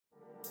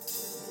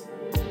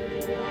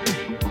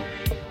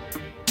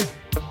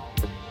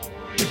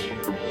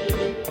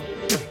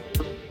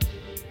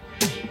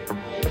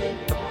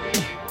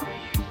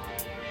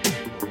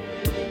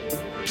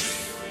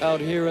Out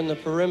here in the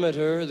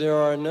perimeter, there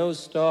are no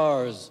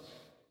stars.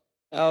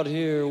 Out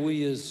here,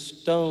 we is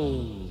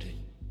stoned,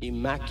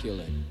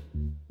 immaculate.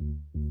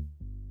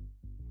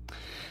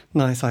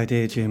 Nice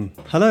idea, Jim.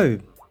 Hello,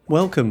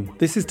 welcome.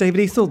 This is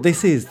David Eastaugh.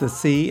 This is the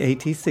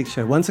C86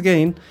 Show. Once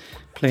again,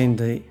 playing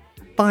the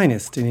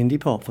finest in indie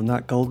pop from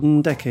that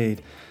golden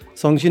decade.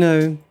 Songs you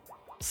know,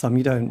 some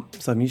you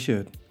don't, some you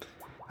should.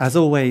 As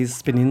always,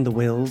 spinning the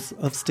wheels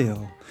of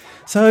steel.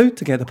 So,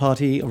 to get the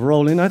party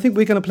rolling, I think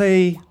we're going to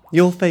play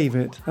your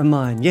favourite and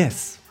mine.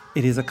 Yes,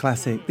 it is a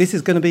classic. This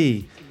is going to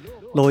be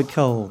Lloyd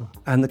Cole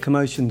and the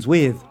Commotions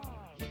with,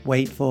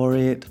 wait for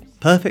it,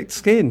 Perfect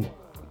Skin.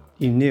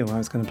 You knew I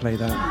was going to play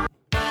that.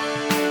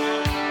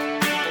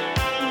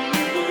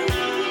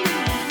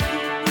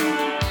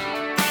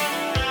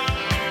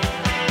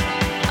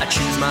 I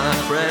choose my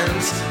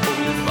friends,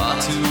 oh, far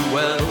too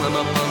well. I'm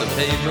up on the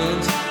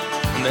pavement,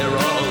 and they're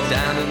all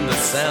down in the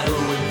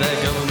cellar with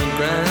their government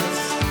grants.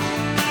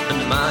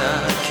 And my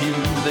IQ,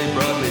 they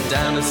brought me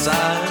down to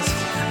size,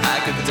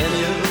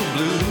 academia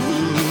blues.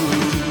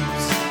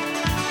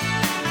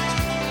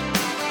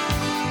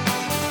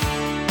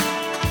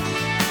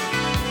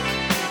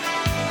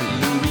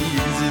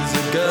 Louise is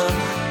a girl,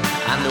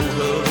 I know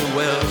her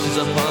well, she's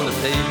up on the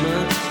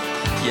pavement.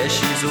 Yeah,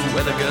 she's a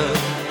weather girl,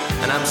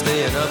 and I'm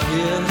staying up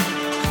here,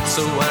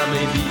 so I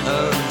may be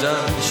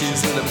undone.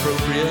 She's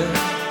inappropriate,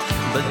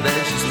 but then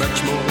she's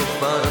much more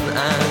fun.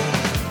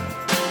 And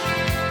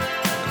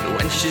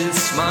when she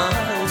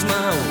smiles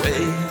my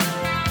way,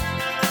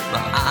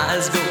 my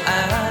eyes go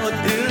out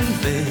in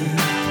vain.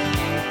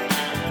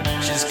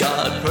 She's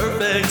got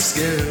perfect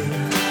skin.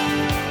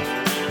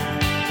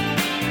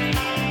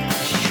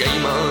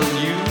 Shame on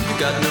you, you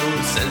got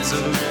no sense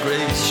of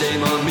grace.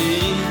 Shame on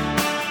me,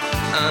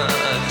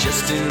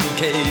 just in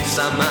case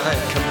I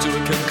might come to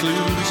a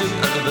conclusion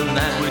other than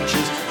that which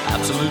is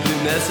absolutely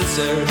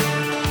necessary,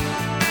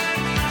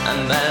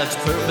 and that's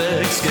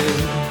perfect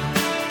skin.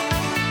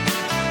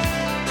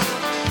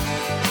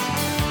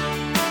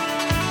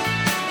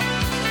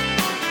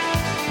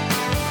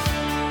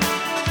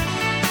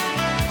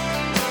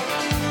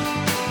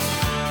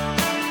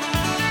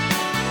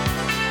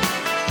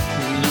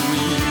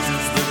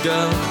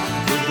 Girl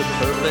with the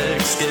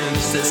perfect skin,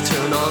 she says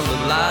turn on the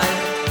light,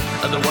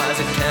 otherwise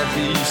it can't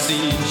be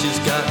seen. She's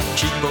got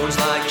cheekbones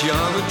like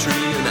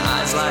geometry and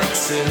eyes like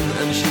sin,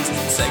 and she's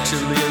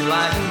sexually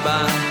enlightened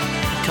by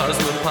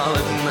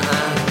cosmopolitan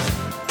eyes.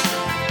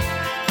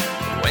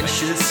 When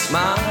she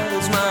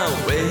smiles my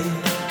way,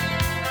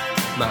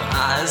 my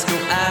eyes go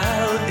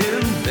out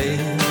in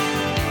vain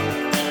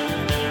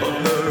for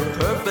her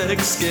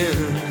perfect skin.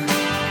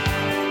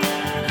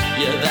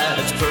 Yeah,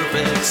 that's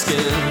perfect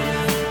skin.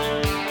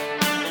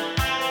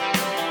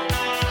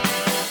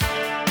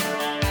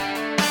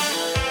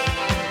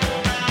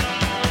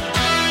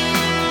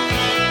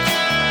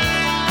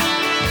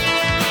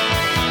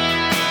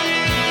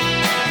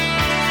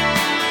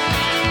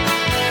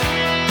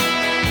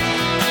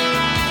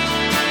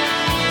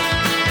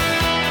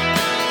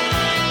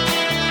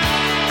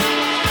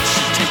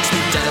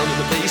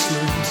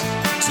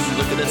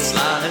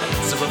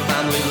 Slides of a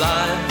family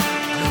life,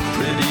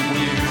 pretty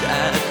weird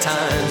at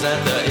times.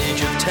 At the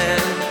age of 10,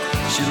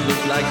 she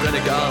looked like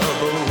Greta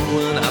Garbo,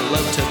 and I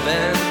loved her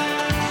then.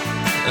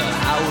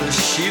 How was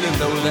she to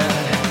know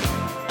that?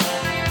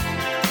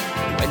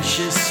 When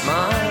she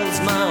smiles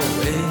my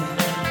way,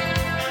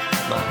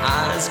 my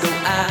eyes go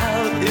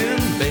out in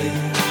vain.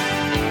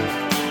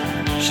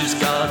 She's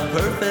got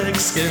perfect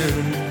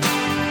skin.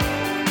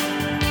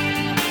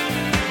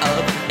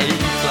 Up 8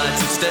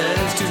 flights of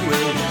stairs to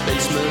a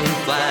basement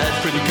flat,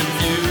 pretty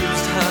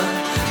confused, huh?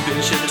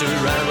 Been shipped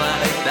around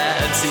like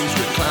that, seems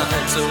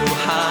reclined so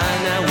high.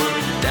 Now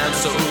we're down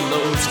so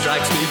low,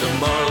 strikes me the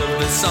moral of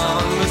the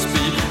song must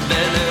be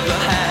there never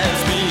has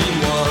been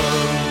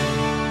one.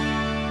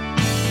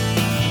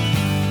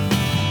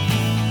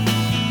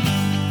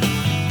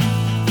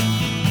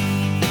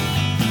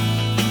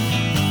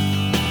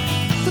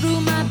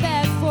 Through my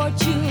bad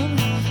fortune,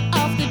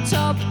 off the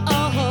top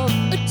of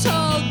a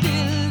tall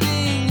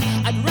building,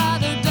 I'd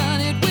rather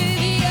done it with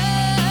you.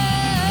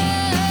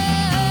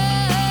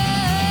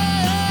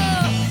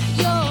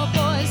 Your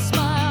boy's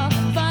smile,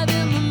 5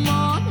 in the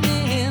morning.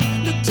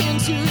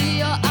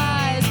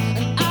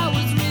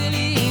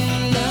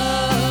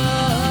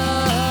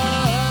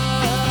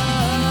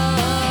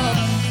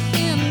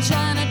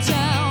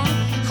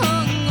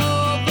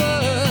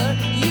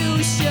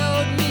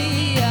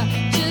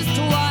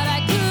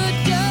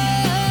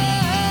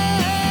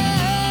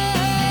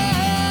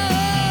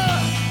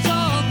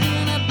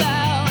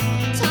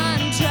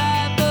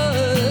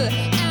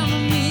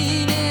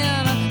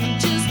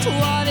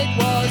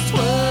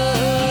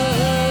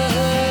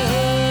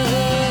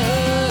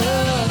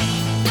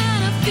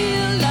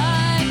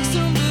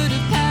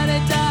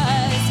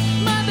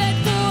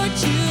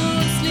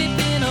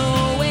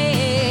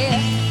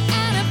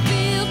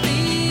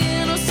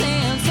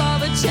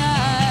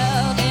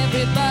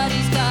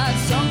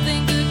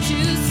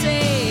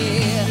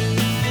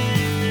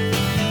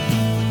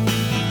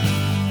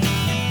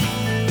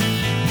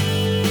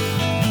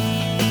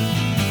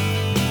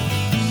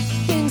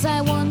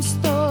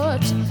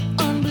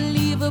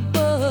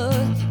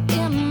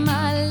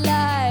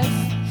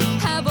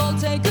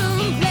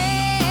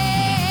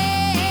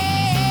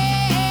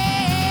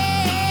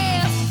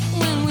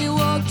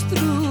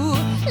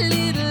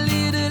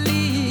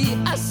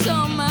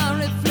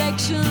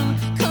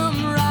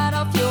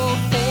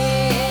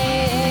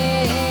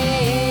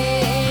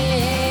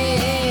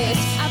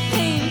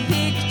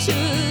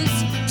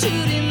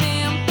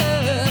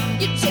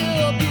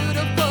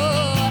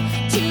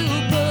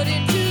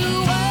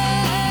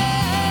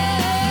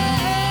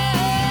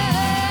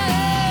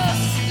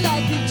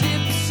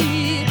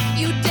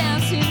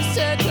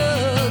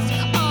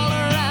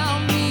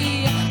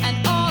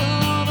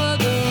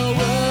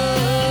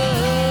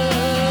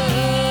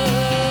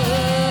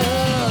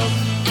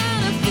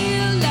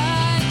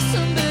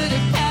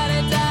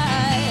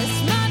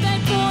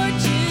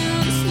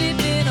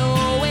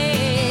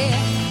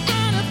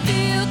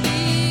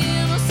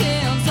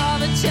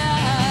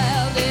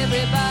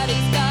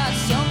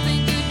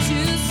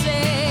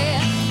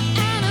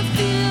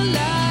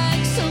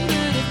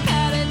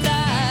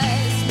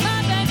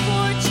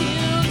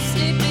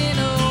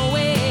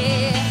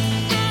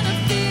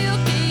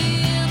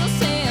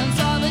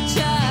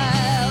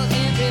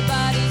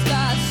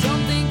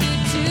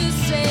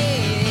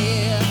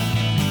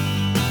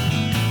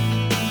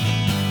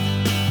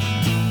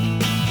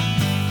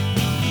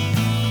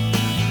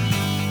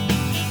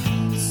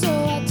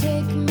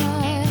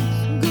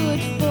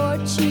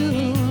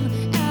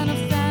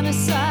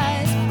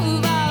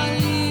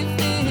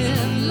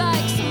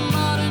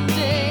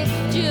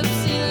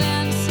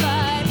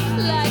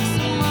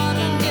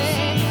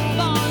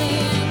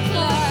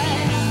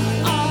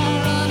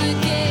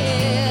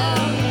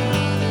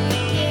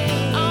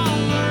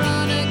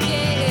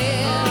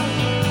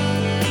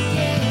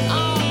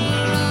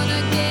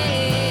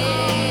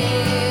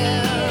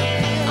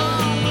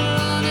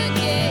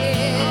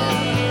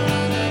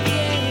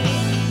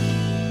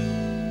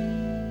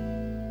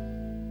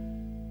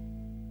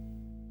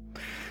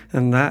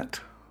 And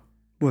that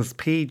was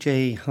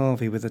PJ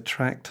Harvey with a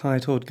track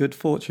titled Good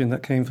Fortune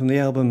that came from the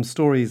album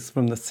Stories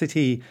from the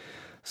City,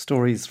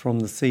 Stories from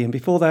the Sea. And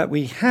before that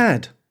we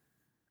had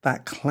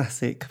that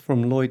classic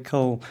from Lloyd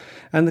Cole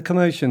and the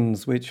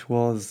Commotions, which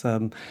was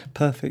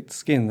Perfect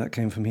Skin, that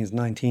came from his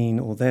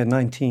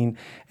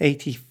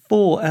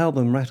 1984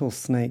 album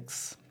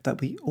Rattlesnakes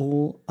that we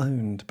all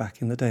owned back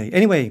in the day.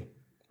 Anyway,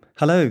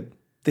 hello,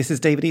 this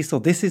is David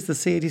Eastaugh. This is the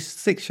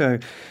C86 Show.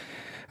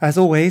 As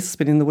always,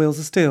 spinning the wheels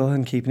of steel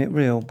and keeping it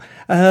real.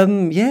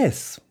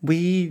 Yes,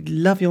 we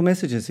love your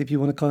messages. If you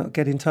want to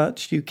get in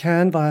touch, you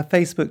can via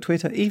Facebook,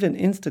 Twitter, even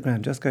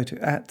Instagram. Just go to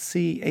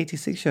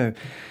 @C86 Show.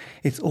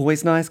 It's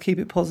always nice. Keep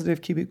it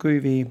positive, keep it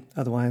groovy.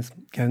 Otherwise,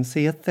 go and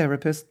see a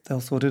therapist. They'll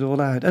sort it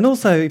all out. And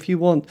also, if you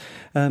want,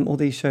 all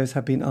these shows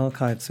have been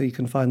archived, so you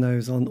can find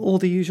those on all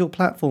the usual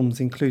platforms,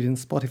 including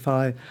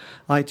Spotify,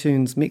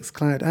 iTunes,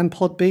 Mixcloud, and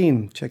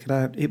Podbean. Check it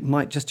out. It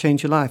might just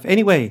change your life.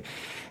 Anyway,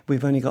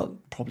 we've only got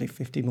probably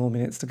 50 more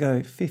minutes to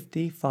go.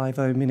 50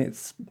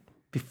 minutes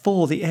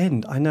before the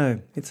end. I know,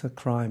 it's a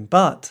crime.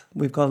 But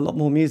we've got a lot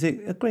more music,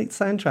 a great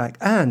soundtrack,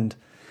 and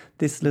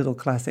this little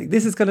classic.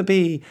 This is going to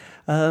be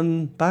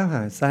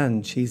Bauhaus,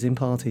 and She's in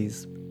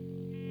Parties.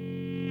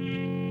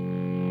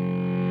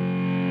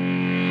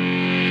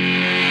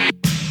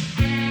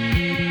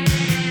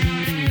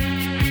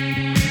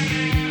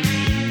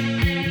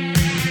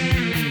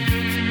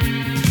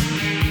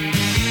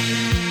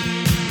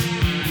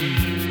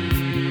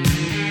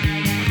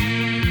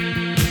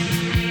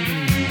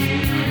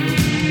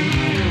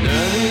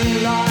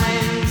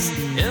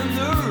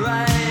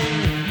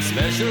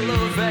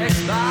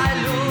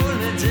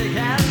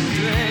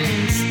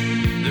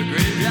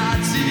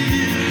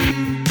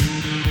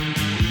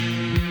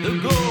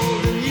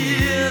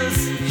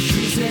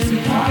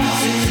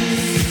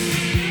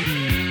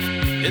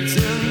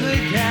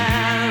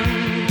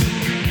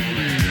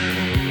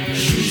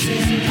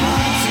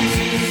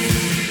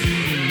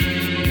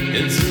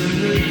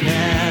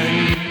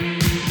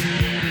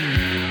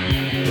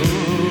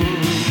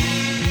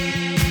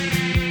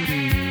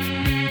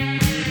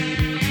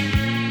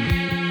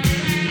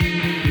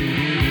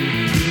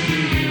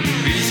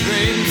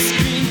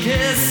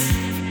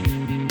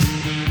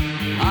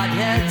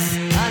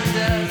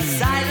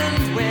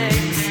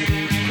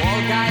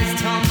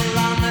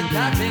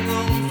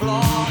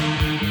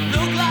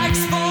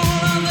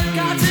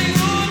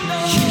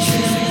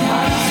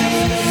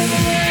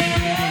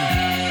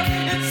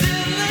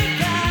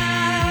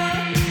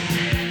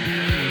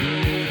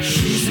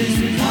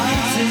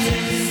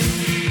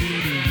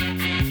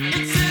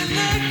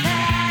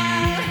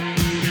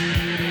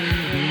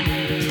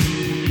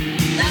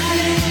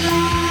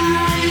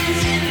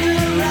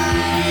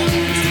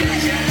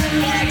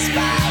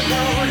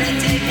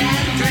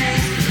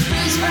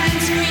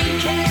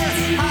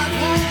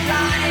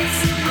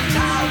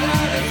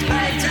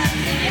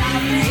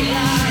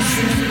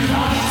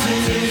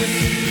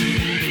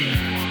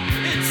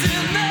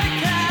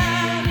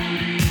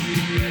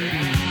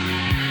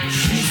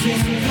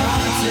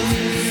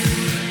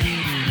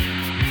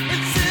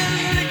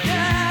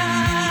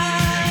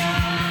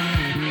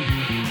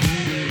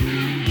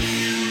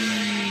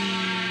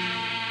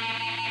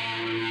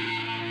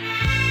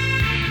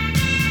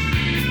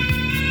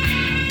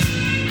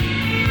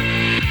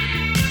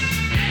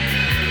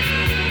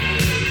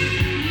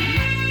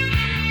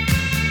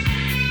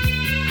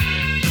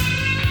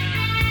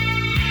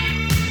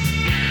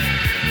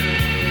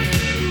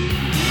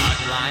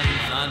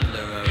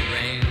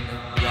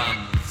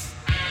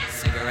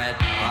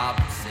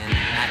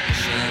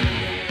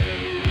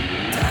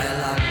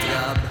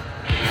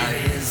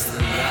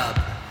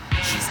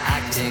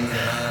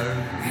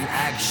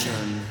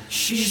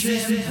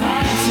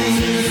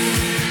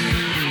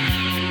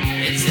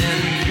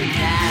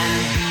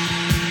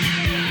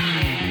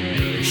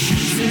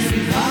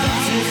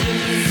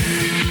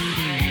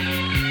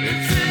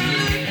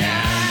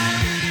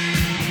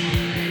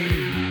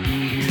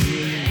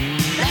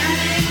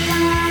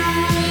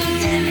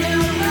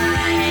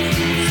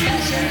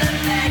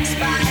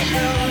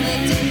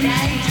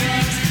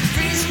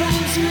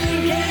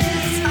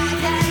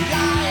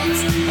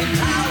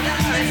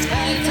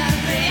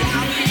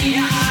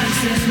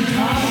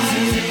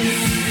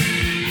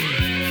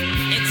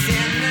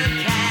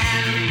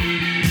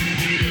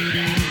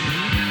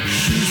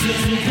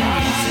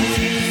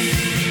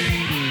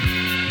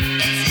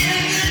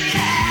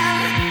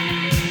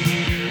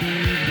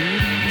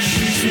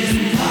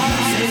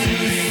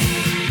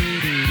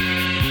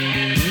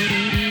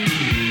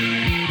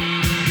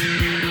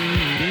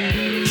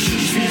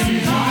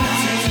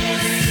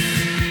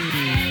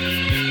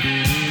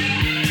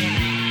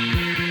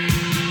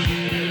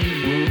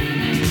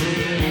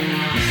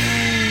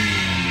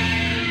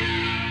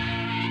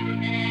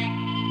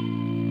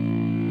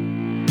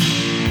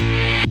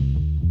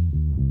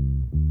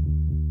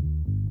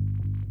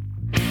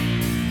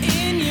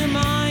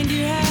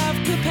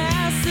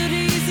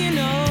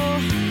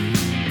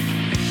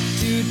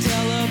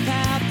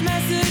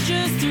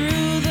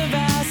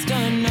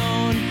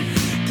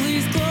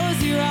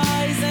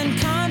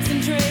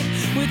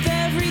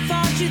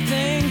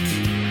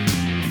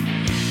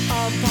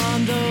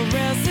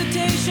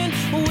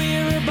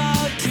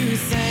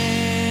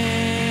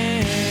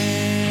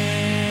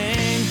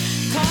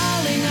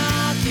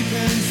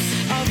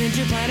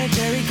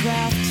 interplanetary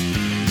craft.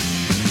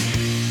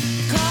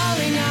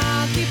 Calling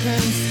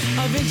occupants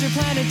of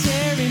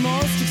interplanetary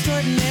most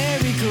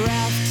extraordinary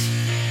craft.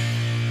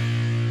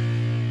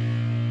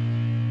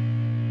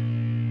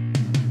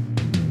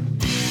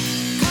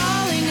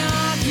 Calling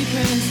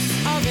occupants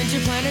of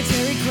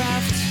interplanetary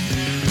craft.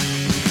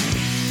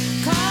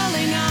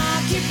 Calling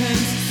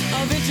occupants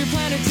of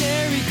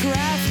interplanetary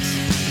craft.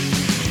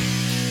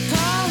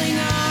 Calling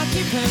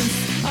occupants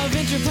of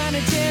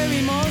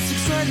interplanetary most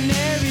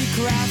extraordinary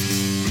craft.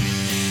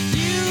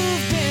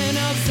 You've been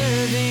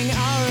observing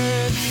our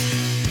Earth,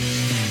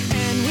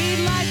 and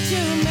we'd like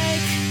to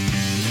make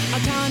a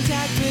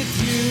contact with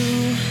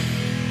you.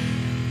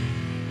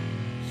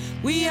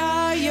 We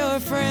are your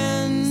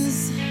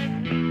friends.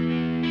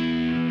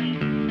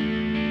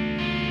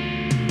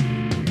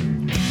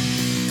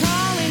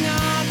 Calling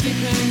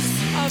occupants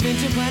of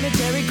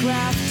interplanetary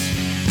craft.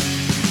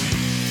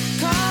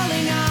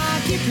 Calling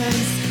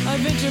occupants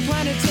of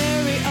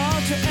interplanetary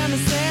ultra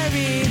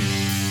emissary.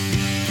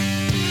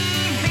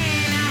 We've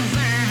been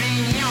observing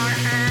your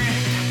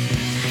Earth,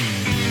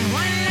 and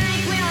one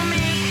night we'll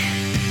make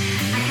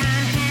a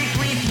contact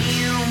with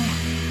you.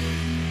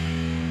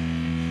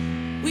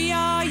 We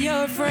are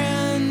your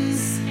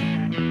friends.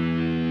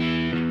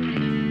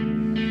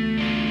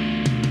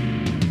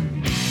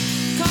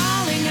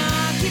 Calling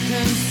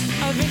occupants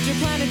of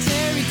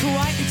interplanetary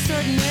quite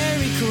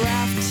extraordinary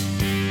craft.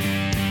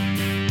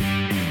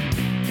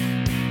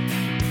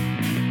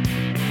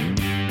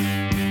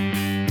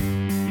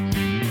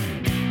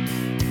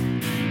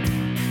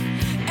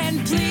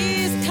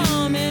 Please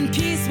come in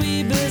peace,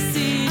 we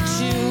beseech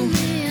you.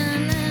 Only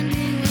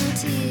unending will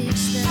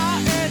teach them. Our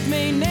Earth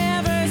may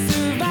never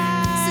So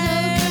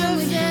can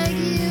we survive. beg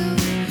you?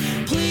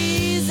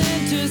 Please,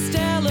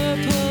 interstellar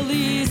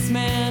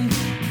policeman.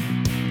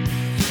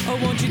 Oh,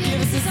 won't you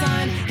give us a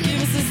sign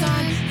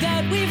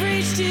that we've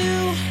reached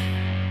you?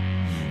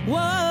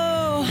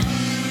 Whoa.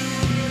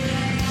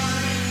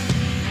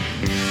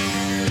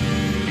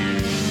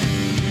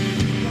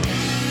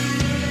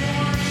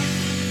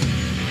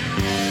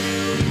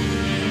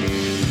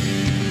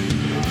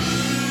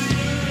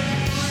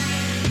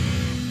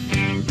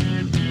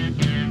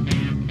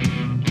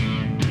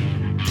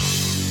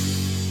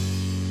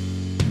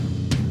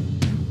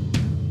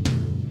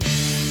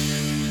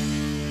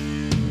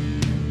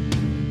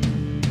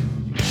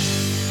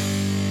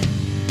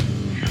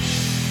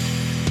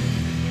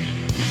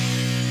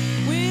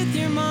 With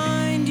your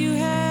mind, you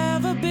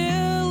have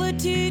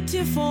ability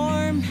to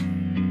form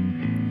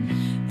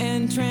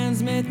and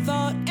transmit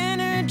thought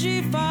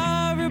energy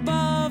far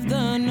above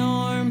the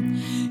norm.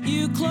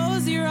 You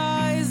close your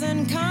eyes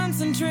and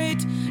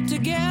concentrate.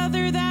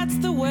 Together, that's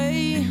the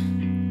way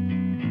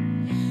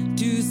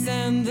to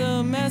send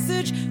the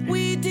message.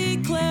 We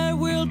declare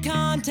World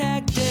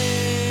Contact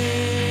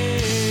Day.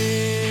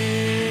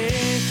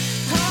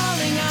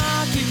 Calling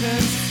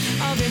occupants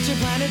of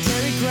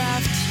interplanetary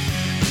craft.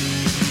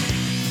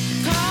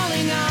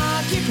 Calling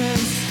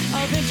occupants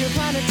of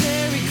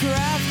interplanetary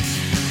craft.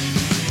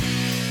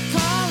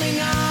 Calling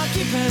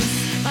occupants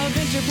of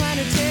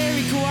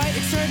interplanetary quite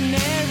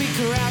extraordinary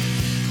craft.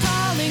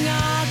 Calling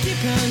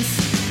occupants.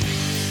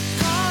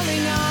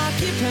 Calling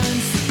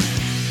occupants.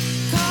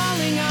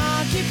 Calling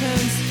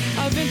occupants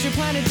of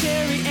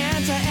interplanetary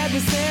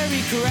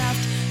anti-adversary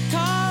craft.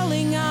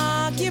 Calling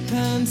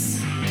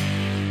occupants.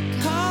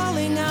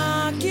 Calling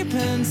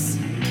occupants.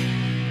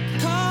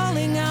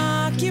 Calling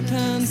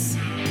occupants.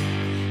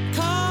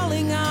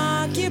 Calling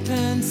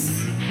occupants.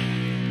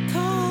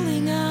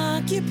 Calling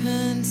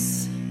occupants.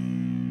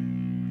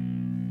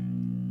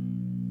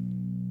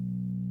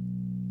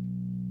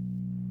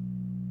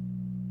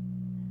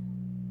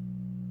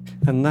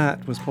 And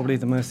that was probably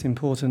the most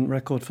important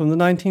record from the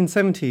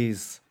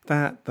 1970s.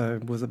 That, though,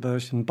 was a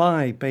version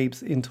by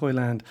Babes in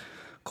Toyland,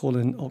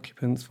 calling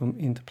occupants from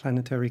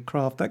interplanetary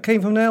craft. That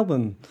came from an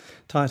album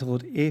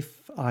titled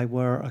If I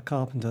Were a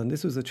Carpenter. And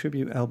this was a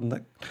tribute album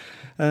that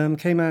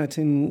came out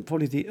in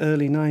probably the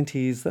early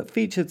 90s that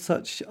featured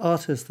such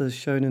artists as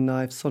Shonen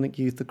Knife, Sonic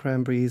Youth, The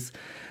Cranberries,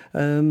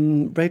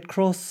 Red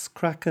Cross,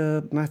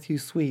 Cracker, Matthew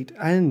Sweet,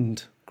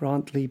 and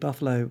Grant Lee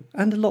Buffalo,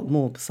 and a lot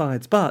more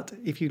besides. But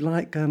if you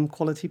like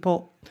quality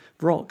pop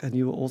rock and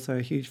you were also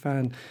a huge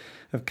fan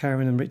of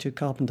Karen and Richard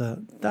Carpenter,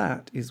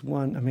 that is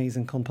one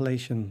amazing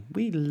compilation.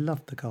 We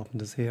love the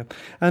Carpenters here.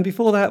 And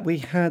before that, we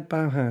had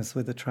Bauhaus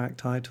with a track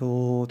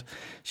titled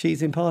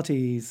She's in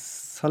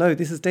Parties. Hello,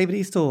 this is David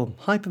Eastaugh,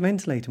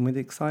 hyperventilating with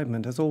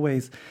excitement, as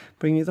always,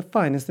 bringing you the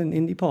finest in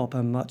indie pop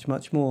and much,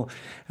 much more.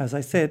 As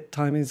I said,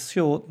 time is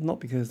short, not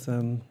because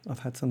I've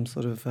had some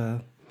sort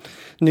of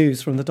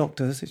news from the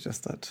doctors. It's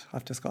just that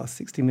I've just got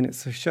 60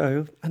 minutes of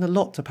show and a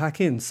lot to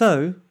pack in.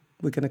 So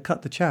we're going to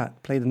cut the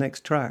chat, play the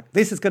next track.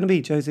 This is going to be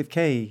Joseph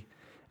K.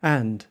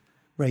 and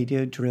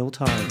Radio Drill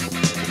Time.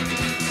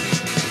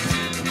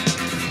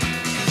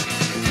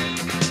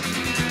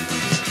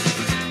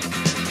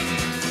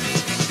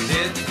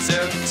 It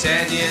took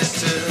 10 years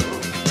to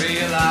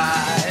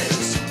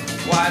realize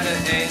why the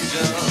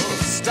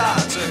angels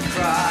start to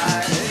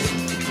cry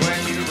when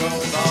you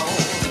roll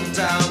on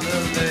down the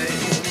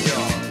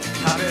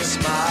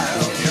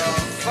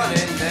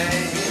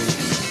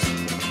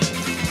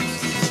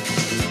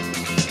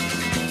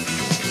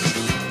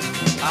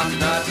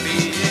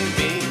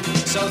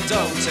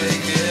don't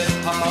take it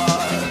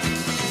hard.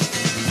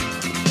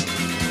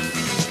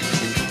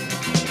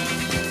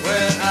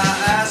 When I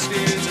ask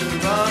you to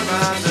run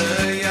round the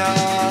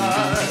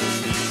yard,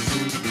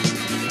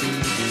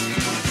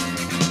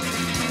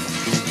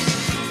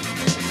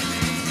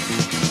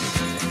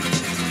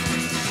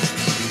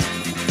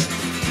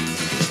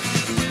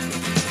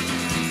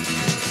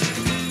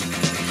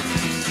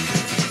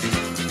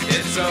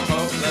 it's so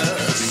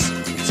hopeless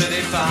to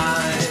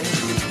define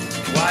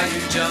why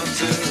you jump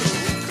to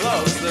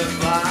close the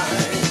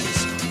blinds.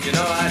 You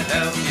know I'd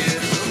help you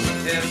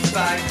if I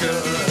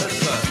could,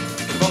 but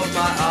both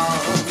my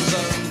arms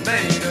are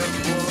made of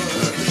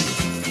wood.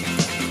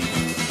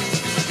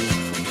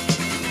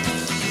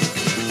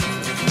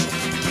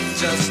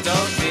 Just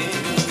don't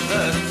mean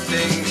the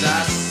things I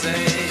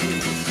say.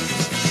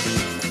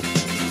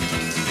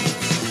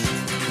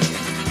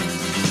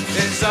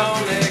 It's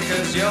only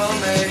 'cause you're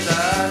made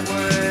that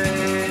way.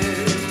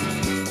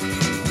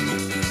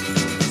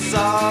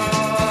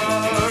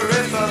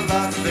 Sorry for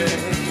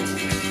laughing.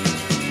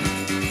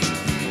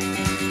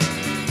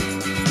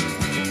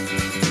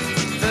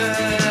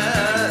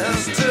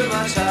 There's too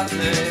much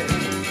happening.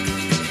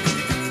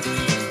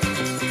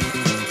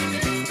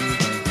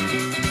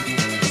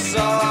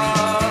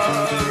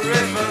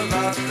 Sorry for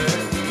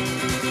laughing.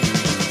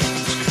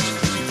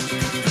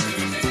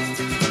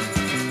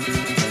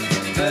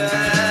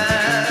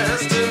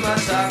 There's too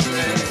much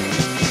happening.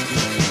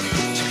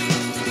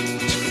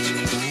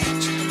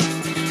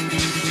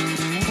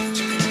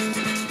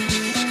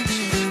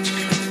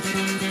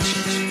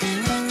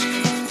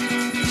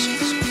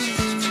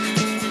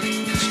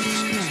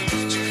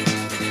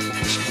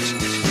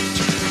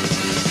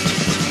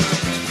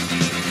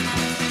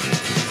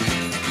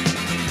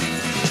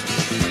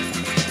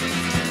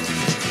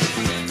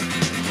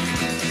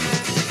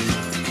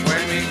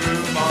 When we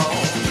groove on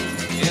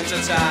into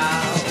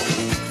town,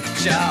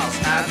 Charles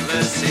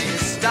Atlas, he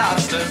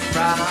starts to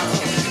frown,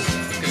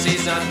 'cause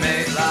he's not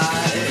made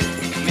like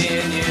me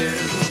and you.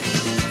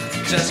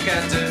 Just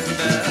can't do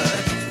the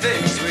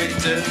things we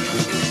do.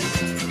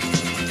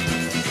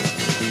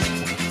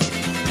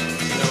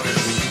 You know,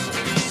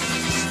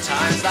 it's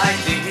times like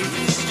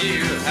these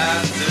you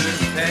have to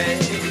pay.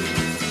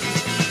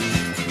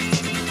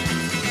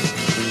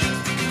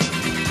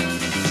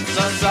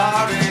 So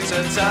sorry to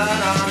turn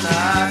on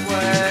that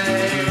way.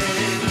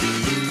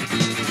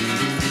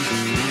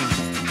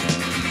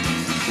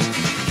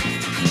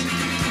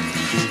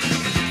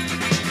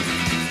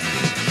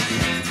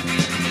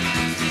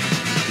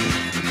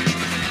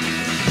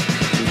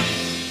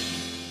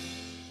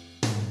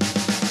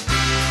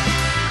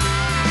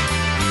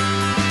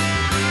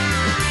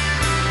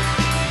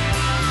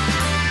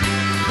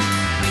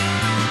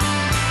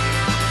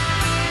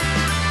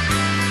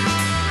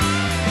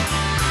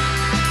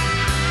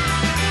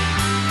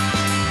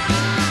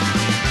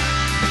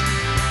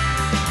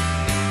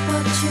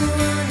 What you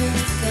want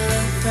is a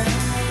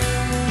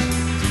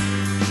girlfriend.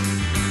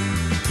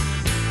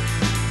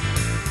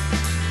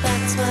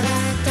 That's what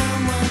I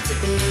don't want to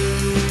be.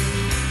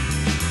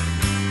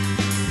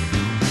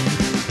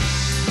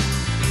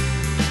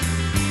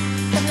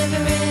 I've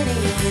never really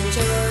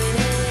enjoyed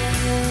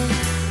it.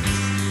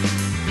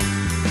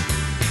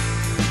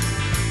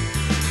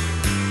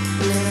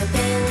 Never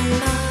been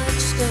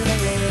much good.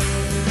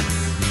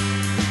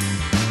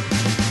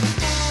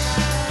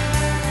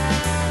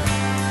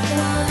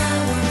 All I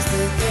want's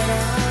the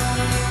thrill.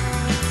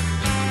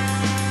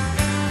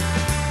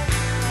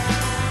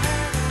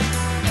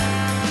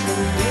 The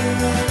new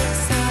and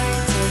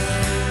exciting.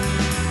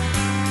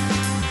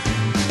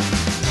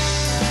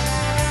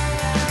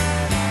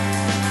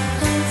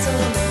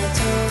 Cancel my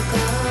talk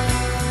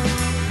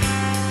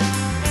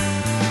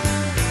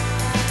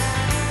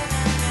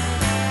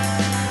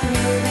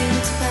moving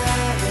to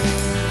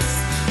Paris,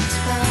 to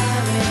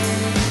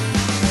Paris.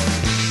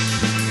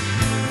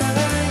 But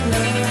I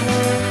know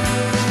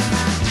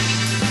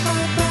I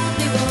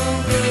probably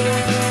won't go.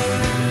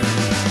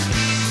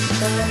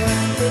 Though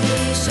I'm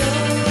pretty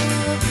sure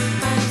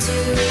I'm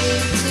too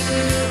weak to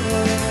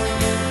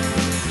walk.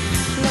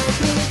 Let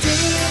me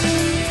dream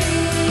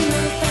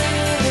of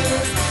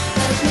Paris.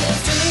 Let me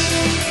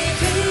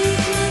dream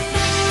of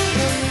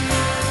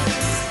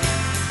Paris.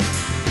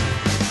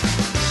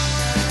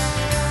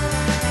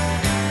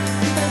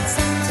 But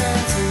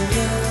sometimes in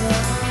your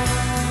arms,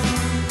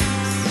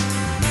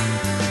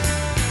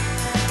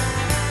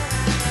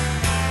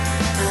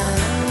 I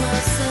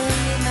almost say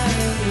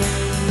marry me.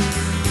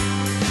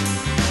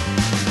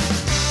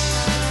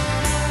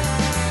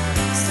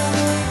 So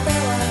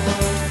though I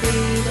want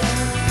freedom,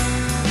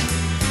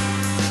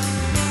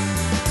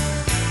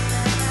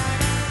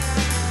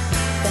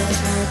 there's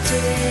more to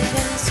it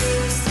as you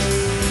say.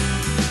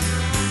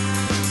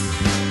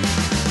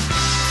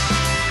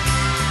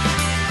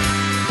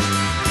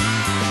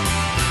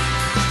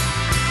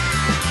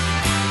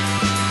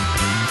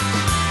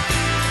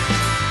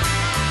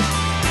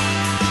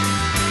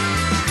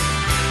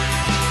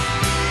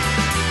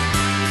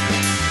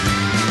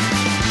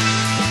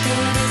 It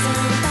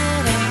isn't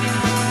that I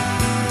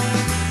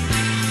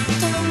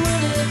don't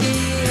wanna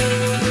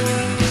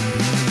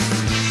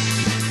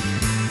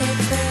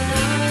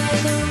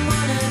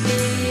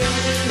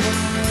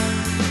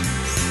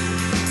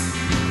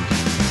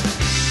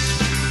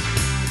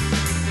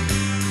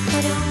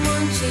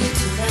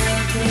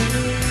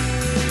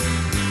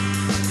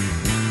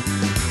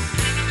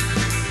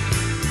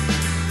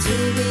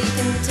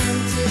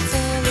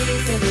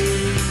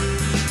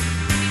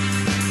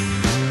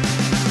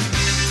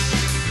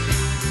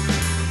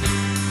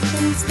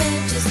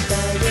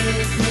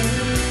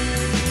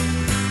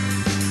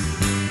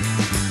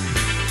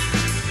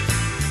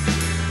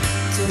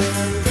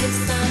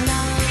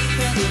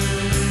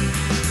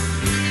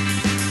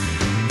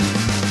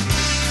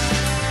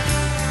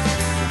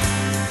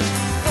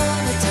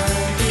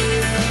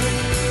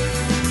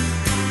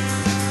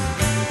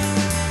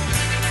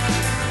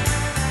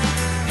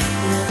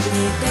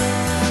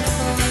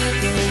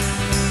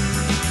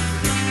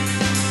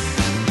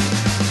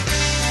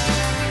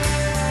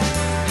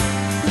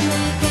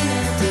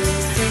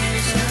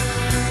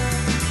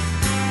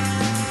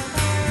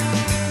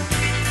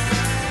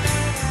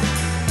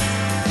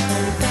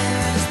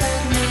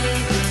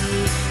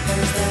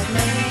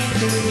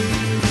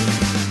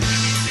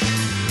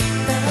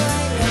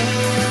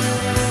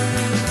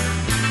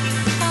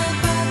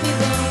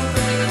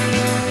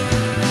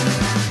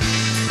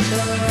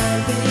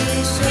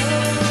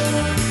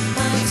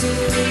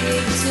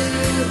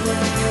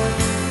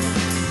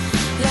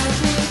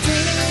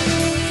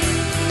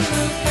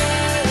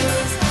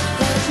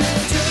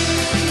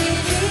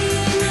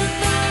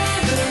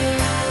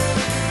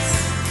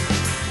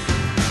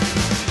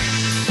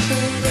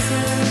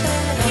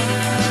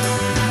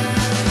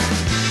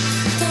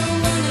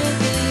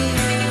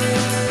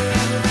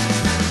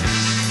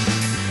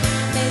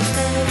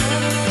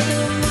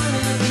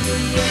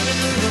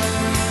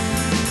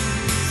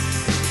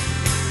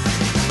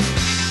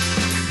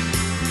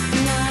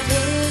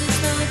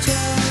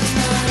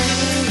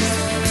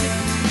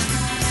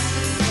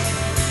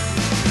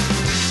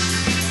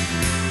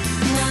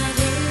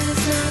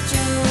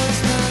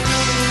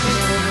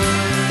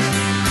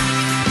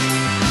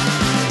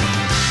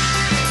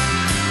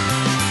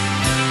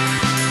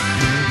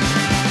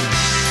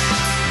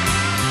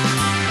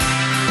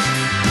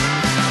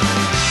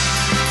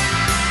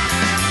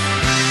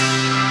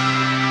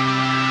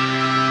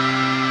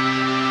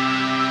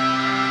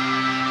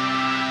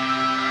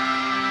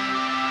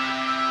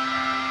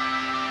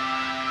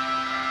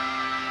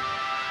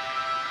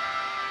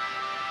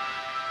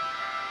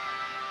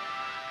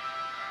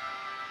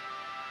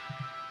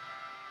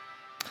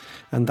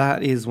And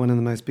that is one of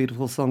the most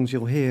beautiful songs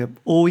you'll hear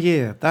all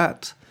year.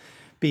 That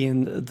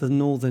being the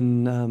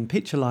Northern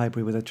Picture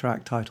Library with a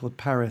track titled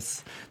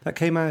Paris that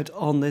came out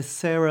on this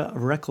Sarah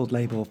record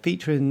label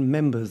featuring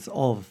members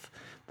of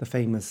the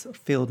famous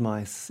Field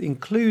Mice,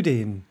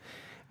 including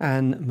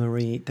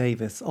Anne-Marie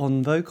Davis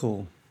on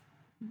vocal.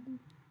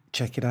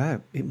 Check it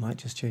out. It might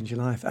just change your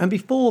life. And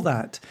before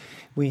that,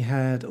 we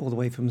had all the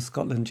way from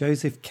Scotland,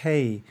 Joseph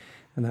Kay,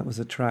 and that was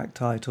a track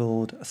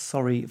titled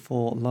Sorry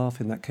for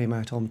Laughing that came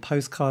out on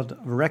Postcard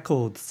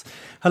Records.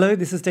 Hello,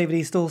 this is David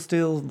Eastaugh,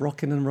 still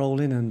rocking and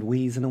rolling and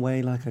wheezing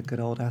away like a good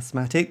old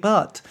asthmatic,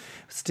 but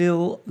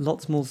still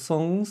lots more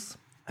songs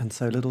and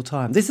so little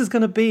time. This is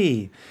going to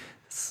be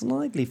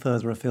slightly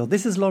further afield.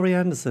 This is Laurie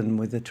Anderson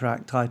with the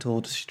track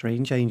titled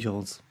Strange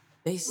Angels.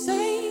 They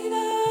say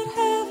that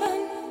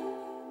heaven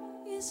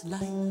is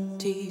like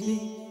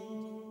TV,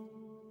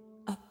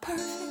 a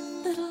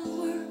perfect little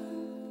world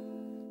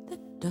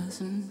that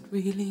doesn't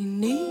really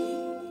need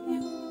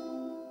you,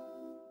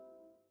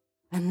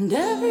 and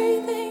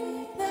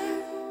everything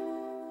there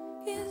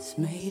is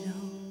made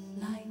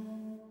of light,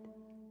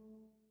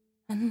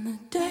 and the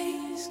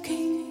days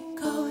keep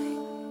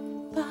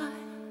going by.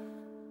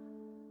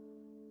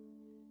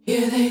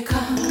 Here they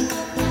come,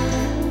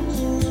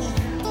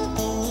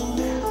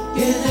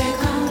 here they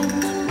come,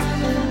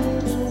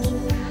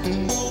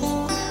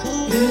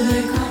 here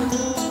they come.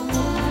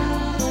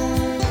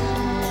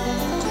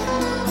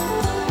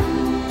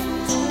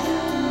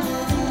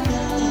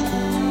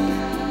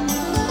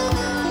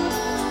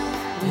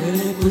 Well,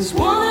 it was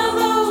one of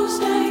those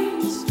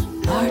days,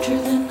 larger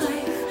than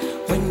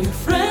life, when your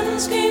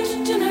friends came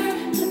to dinner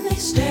and they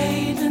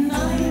stayed the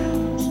night,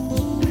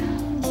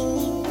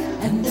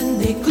 and then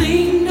they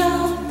cleaned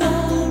out the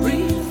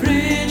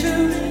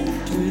refrigerator,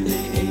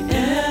 they ate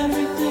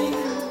everything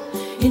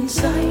in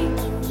sight,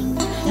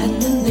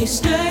 and then they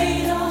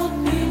stayed out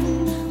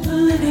in the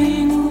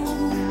living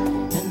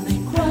room and they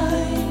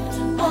cried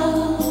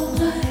all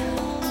night.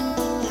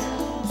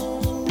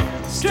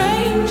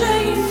 Strange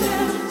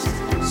angels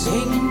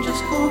singing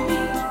just for me,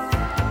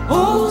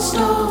 old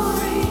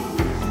story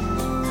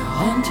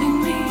haunting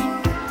me.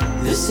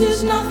 This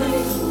is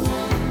nothing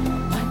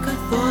like I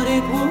thought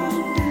it would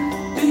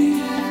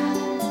be.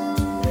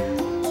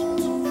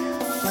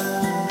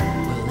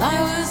 Well, I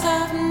was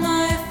at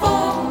my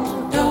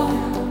photo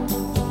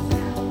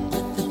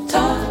with the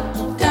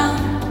top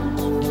down,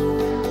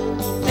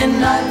 and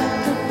I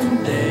looked up and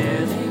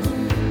there they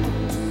were,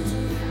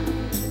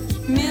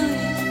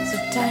 millions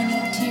of tiny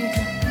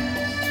teardrops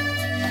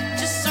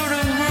just sort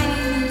of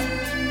hanging,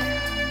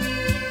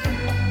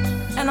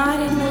 and I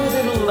didn't know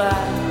whether to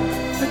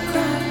laugh or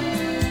cry.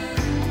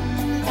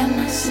 And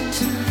I said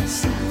to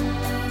myself,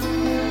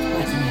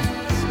 what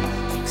next,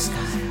 big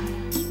sky?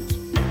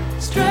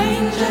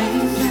 Strange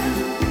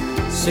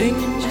angel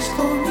singing just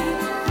for me.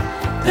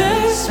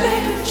 Their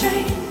spare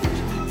change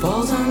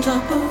falls on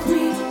top of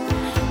me.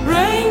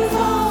 Rain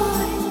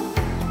falling,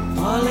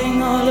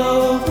 falling all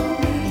over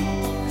me,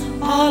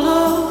 all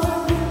over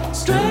me.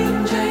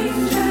 Strange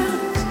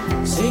angels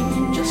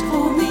singing just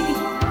for me.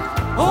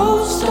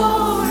 Old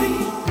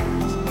stories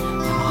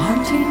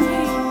haunting me.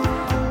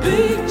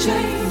 Big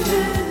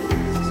changes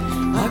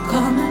are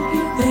coming,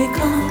 here they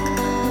come,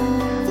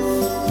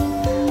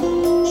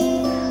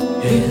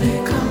 here they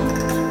come.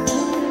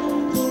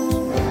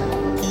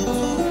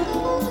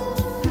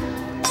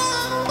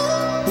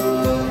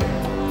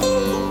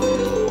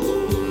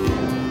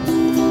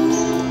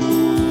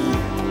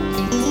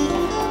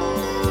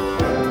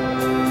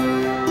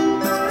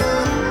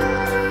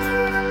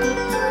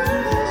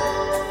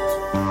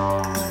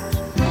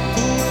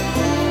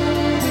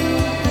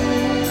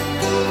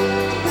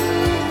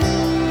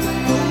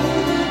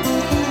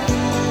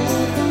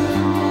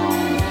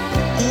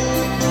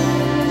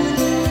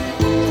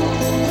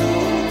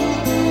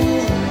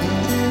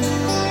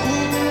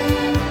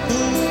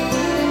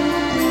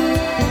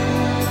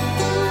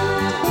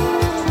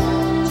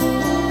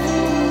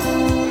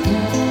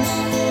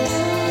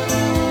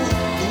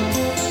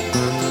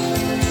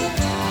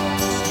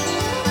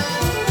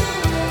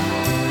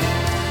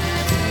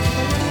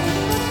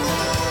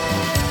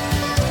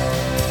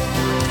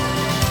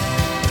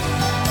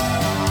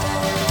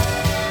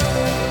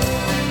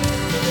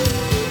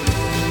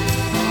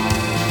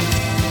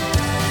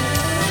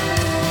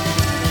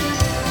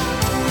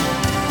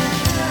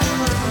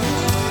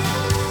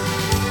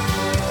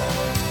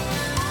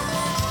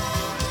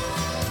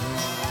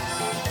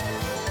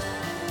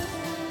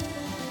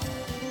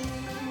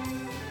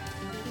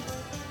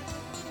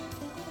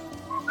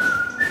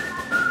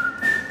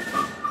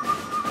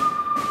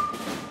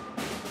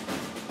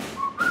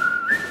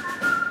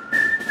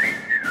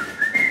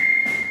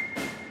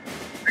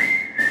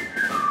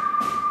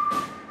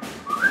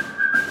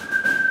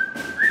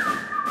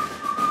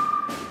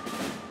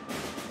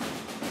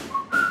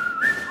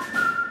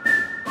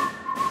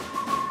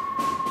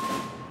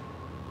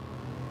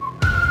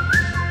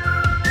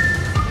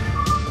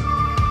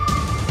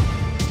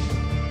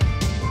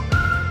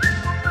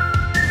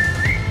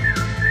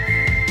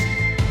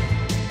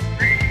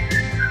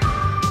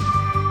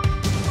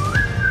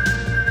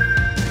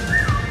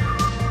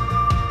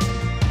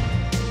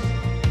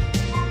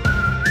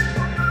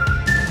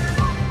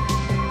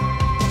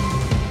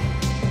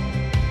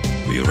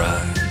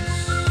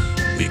 rise,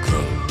 we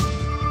grow.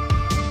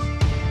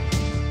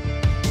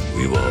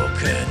 We walk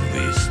and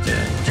we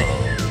stand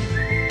tall.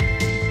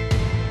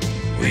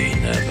 We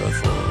never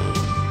fall.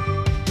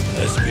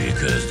 As big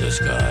as the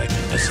sky,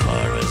 as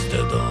far as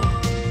the dawn.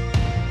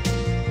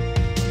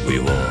 We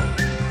walk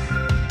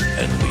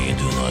and we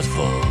do not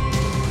fall.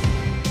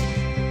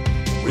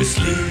 We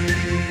sleep,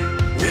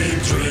 we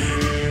dream,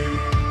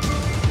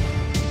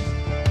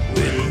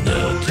 with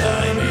no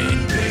time in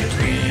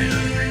between.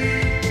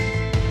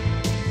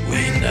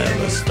 We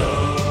never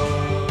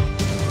stop,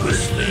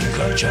 whistling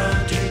or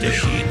chanting the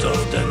heat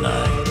of the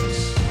night.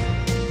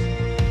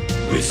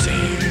 We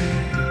sing,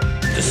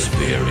 the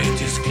spirit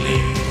is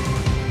clean.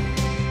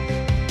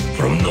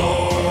 From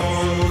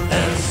north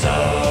and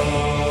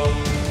south,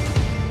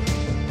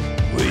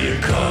 we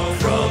come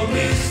from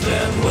east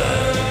and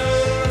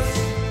west,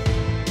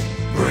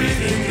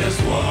 breathing as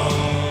one,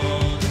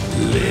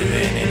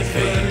 living in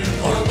faith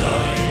or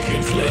dying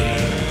in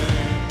flame.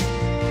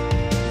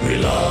 We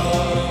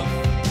love,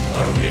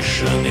 our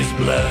mission is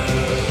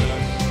blessed.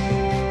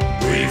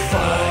 We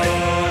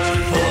fight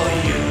for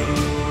you,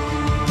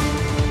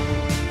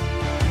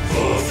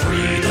 for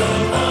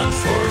freedom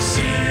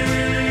unforeseen.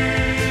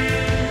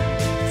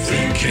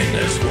 Thinking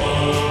as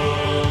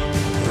one,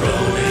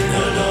 rolling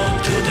along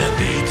to the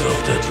beat of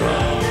the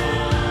drum.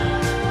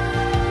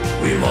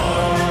 We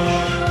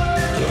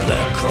march the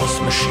Black Cross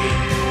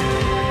machine.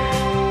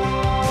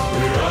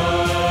 We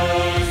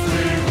rise,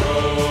 we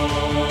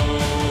roll.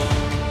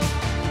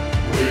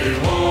 We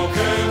walk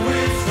and we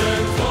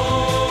stand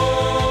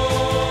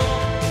tall.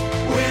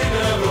 We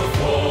never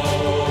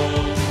fall.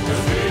 As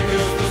big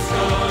as the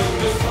sky,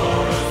 as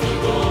far as the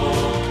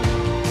dawn.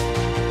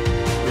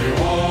 We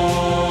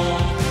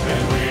walk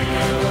and we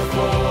never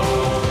fall.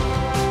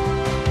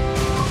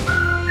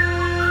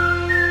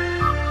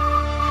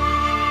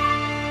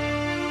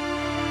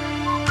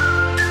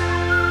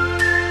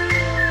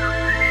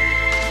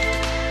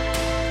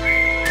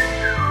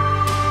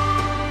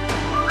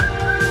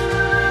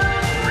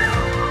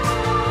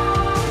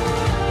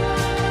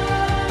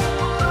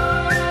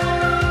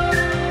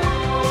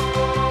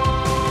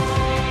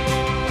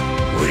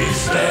 We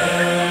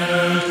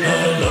stand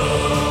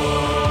alone,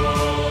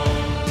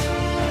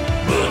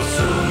 but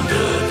soon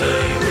the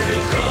day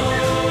will come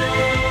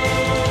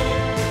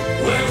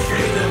when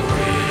freedom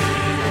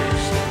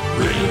rings.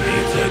 We'll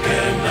meet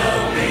again now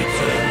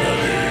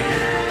eternally,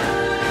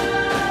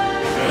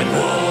 and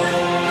walk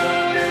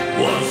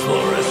once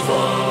more as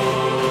one.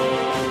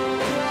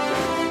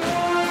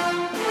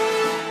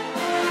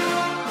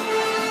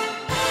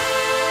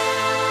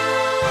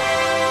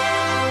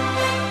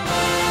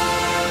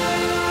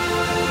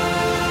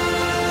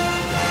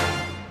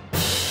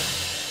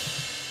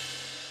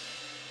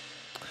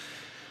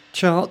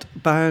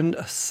 Chart-bound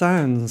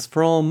sounds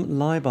from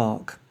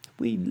Libark.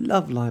 We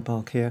love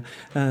Libark here,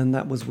 and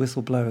that was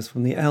Whistleblowers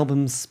from the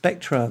album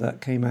Spectra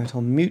that came out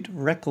on Mute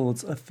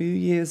Records a few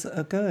years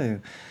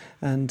ago.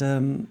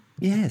 And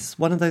yes,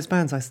 one of those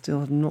bands I still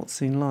have not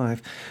seen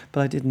live,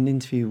 but I did an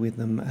interview with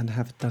them and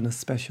have done a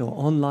special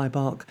on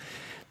Libark.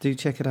 Do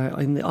check it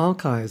out in the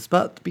archives.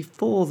 But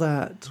before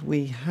that,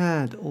 we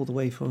had all the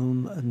way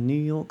from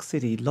New York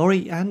City,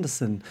 Laurie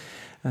Anderson,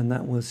 and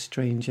that was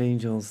Strange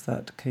Angels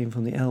that came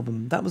from the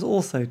album. That was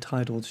also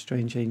titled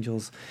Strange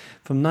Angels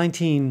from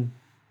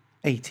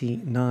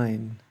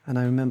 1989. And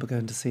I remember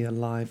going to see her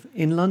live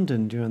in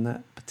London during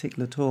that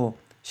particular tour.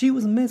 She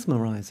was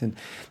mesmerising.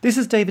 This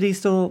is David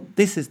Eastaugh.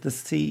 This is the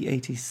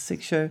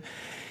C86 show.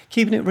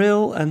 Keeping it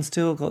real and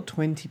still got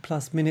 20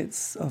 plus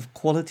minutes of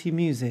quality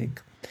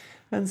music.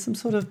 And some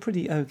sort of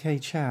pretty okay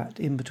chat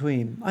in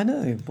between. I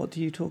know, what do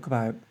you talk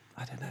about?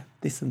 I don't know,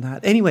 this and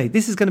that. Anyway,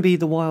 this is going to be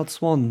the Wild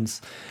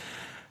Swans.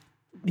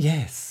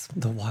 Yes,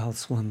 the Wild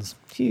Swans.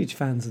 Huge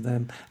fans of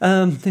them.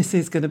 This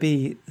is going to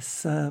be,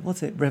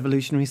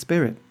 Revolutionary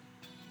Spirit.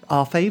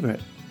 Our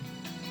favourite.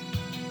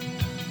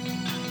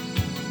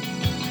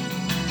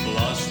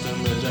 Lost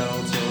in the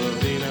delta of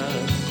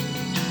Venus,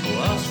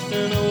 lost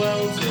in a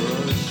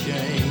welter of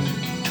shame.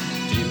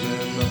 Deep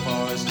in the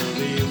forest of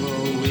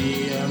evil,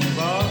 we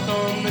embark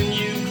on the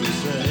new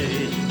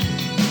crusade.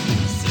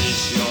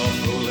 Cease your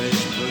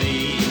foolish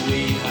plea,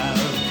 we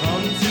have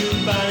come to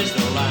banish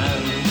the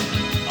land.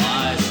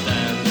 I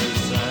stand as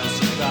San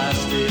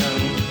Sebastian,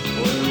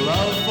 with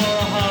love for a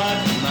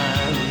hard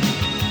man.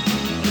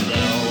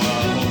 There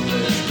were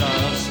hopeless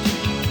doubts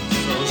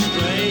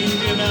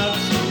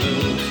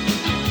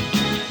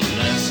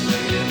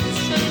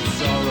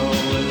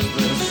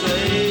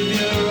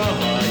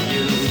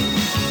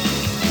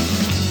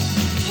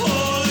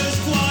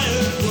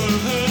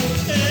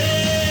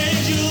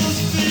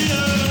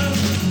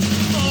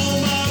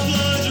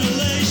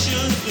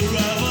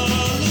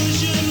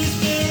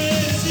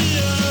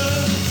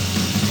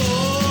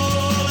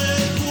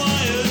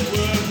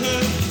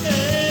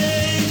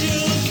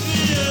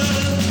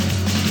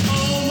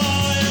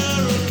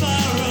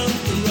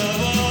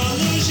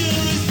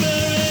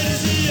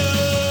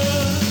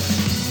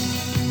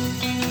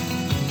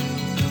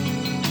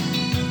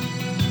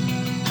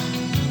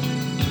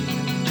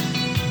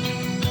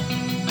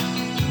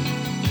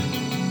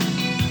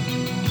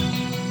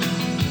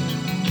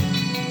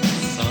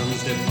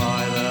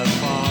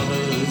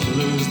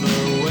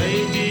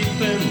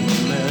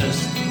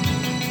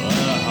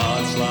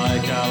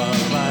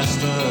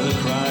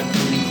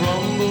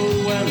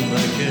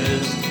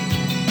kiss.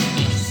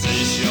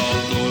 This your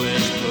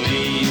foolish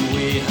plea,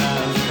 we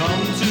have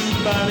come to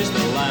banish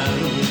the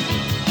land.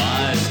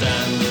 I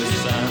stand as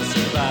San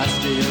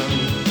Sebastian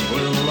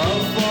with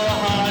love for a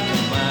high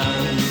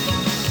command.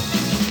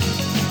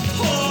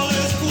 All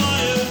is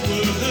quiet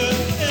word,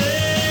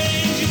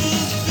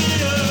 angels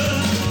fear.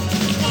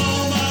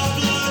 All my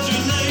blood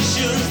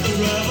relations, the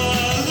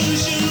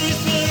revolutionary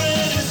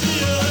spirit is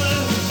here.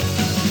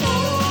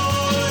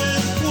 All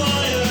is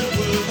quiet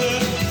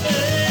word,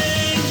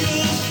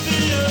 angels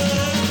fear.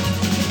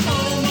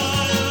 All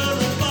my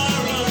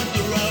environs,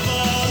 the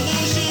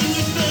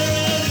revolutionary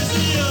spirit is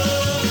here.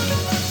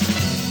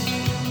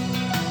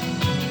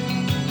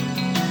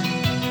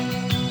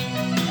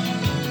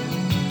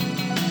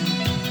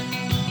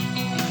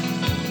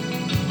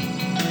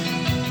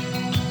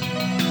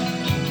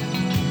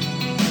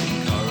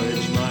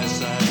 Courage, my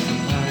sad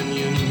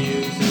companion,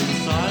 mute in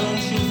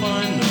silence you'll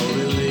find no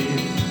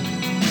relief.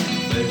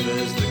 Faith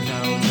is the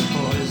counter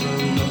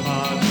poison, the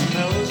power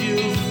compels you,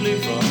 flee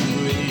from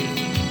grief.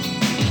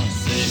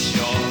 Cease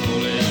your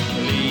foolish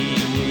plea,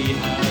 we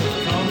have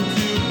come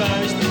to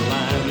banish the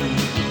land.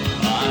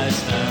 I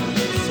stand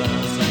as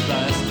San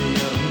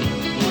Sebastian,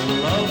 with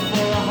love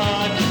for a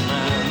high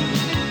command.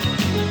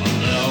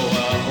 Now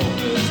our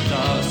hope is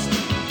dust,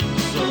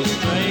 so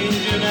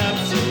strange and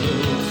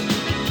absolute.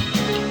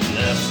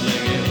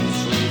 Nestling in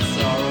sweet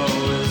sorrow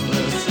is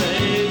the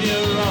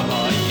savior of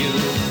our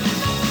youth.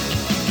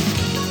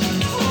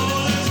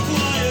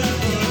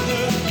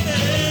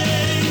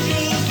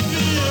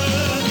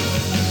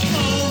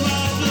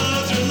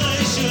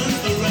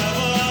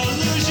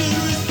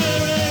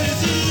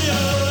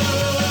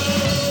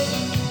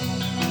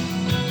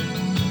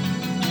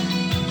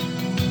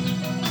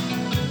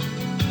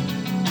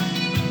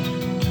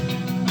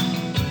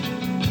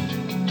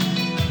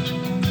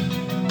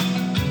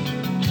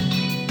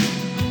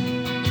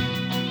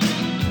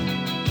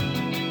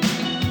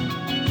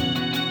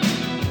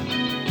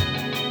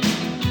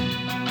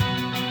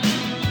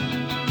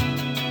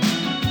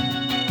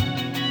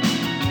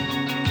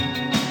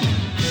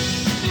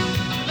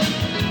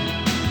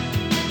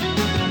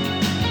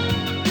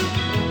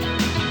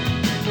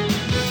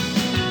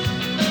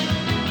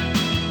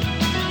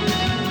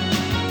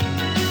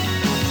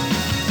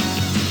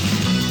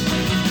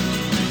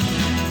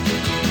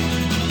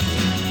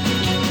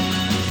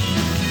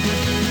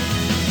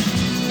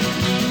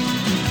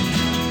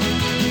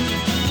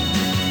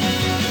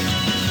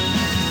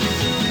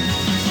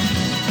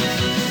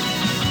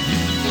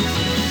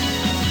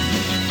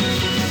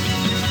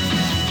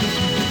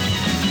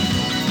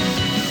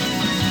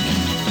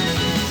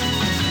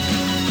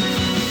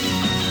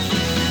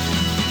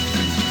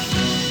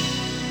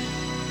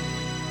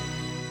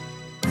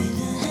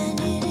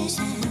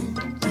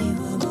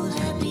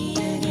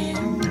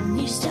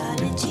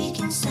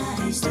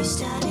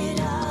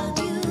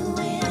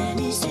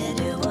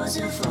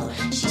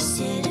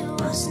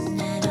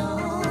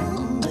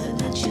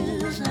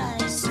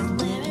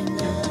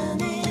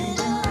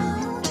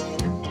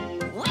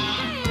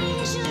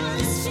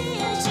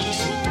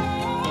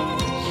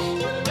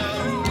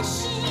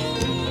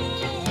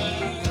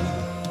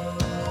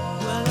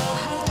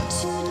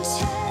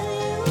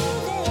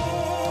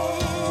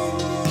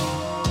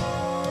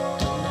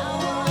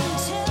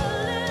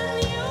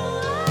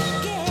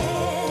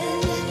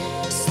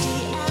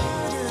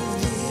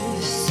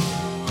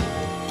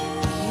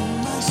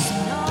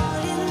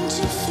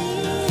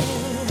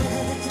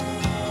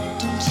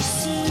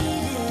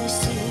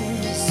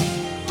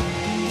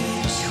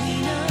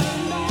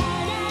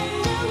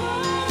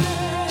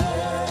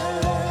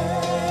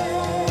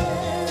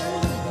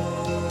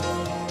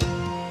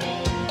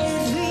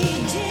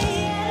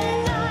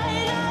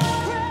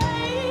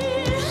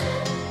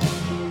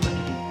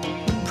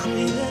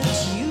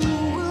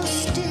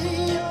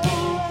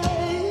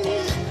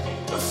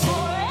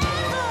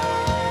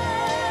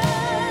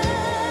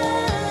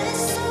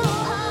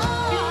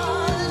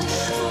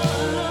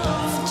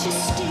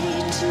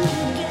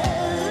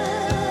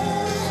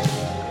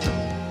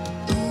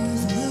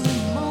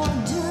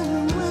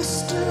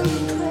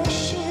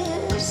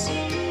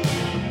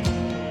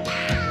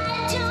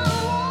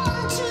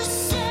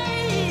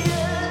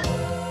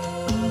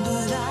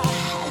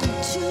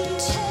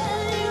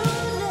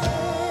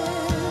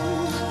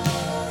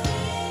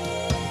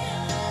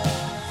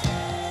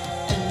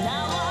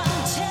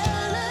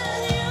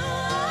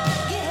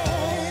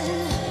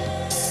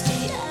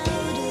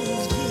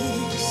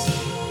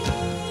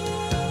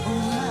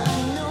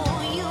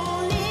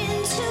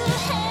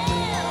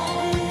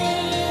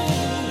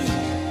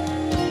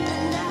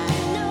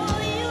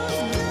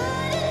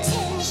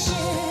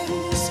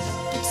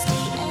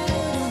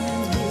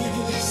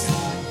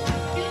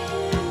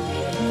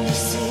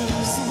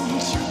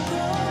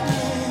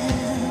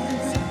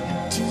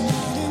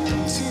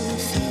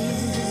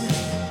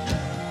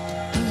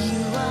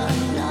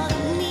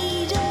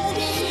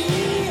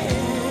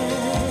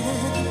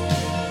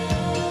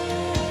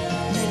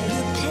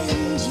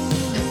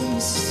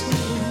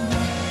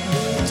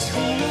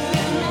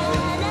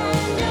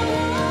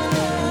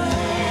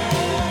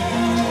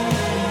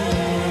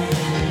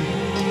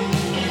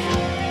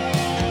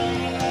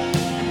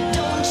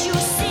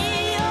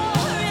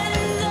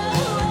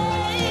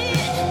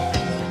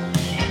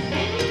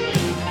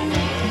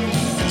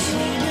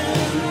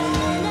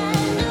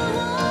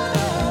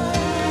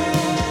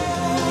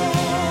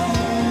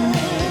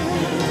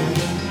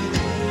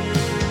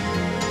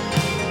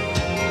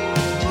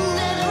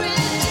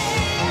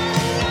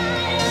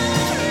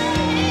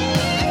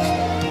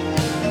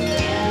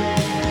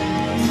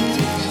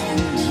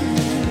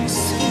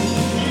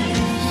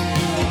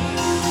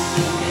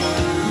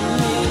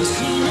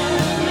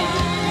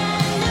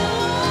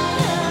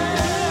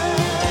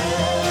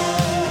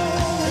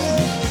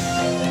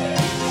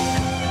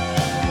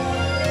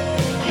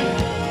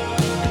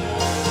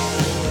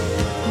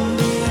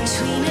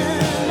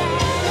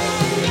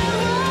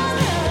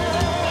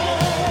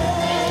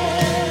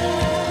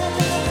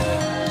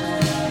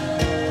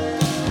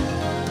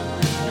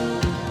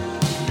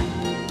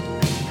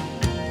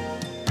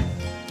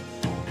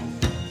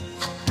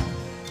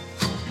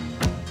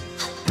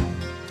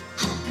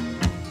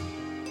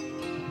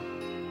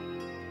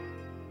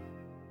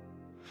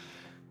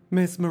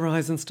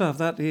 Mesmerising stuff.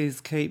 That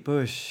is Kate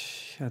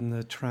Bush and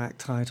the track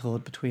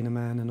titled Between a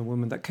Man and a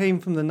Woman that came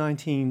from the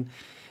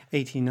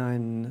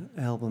 1989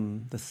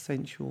 album The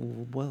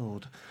Sensual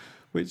World,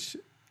 which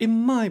in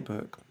my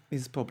book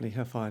is probably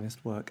her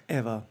finest work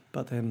ever.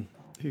 But then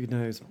who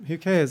knows? Who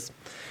cares?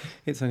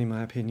 It's only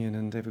my opinion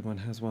and everyone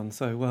has one.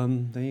 So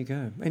there you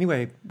go.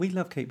 Anyway, we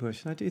love Kate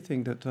Bush and I do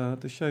think that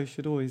the show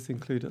should always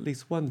include at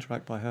least one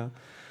track by her.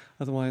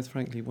 Otherwise,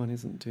 frankly, one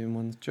isn't doing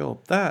one's job.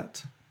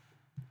 That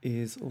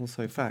is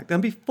also fact.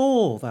 And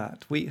before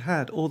that, we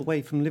had all the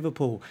way from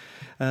Liverpool.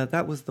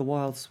 That was the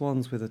Wild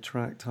Swans with a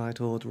track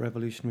titled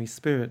Revolutionary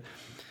Spirit,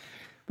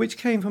 which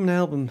came from an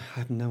album. I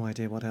have no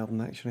idea what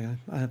album, actually.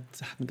 I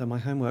haven't done my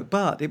homework.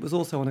 But it was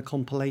also on a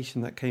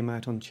compilation that came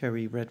out on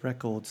Cherry Red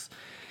Records.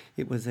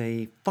 It was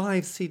a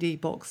 5 CD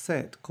box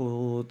set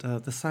called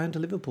The Sound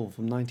of Liverpool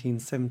from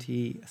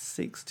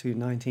 1976 to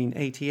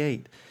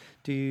 1988.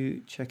 Do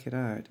check it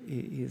out.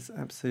 It is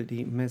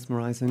absolutely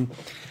mesmerising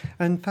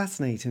and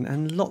fascinating,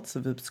 and lots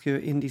of obscure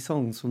indie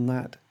songs from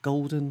that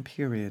golden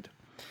period,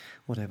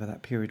 whatever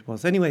that period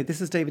was. Anyway, this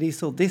is David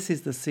Eastaugh. This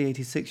is the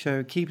C86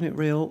 show, keeping it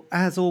real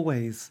as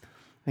always,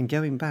 and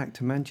going back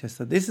to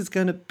Manchester. This is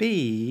going to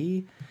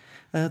be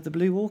the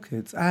Blue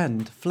Orchids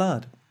and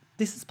Flood.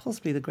 This is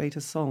possibly the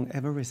greatest song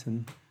ever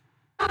written.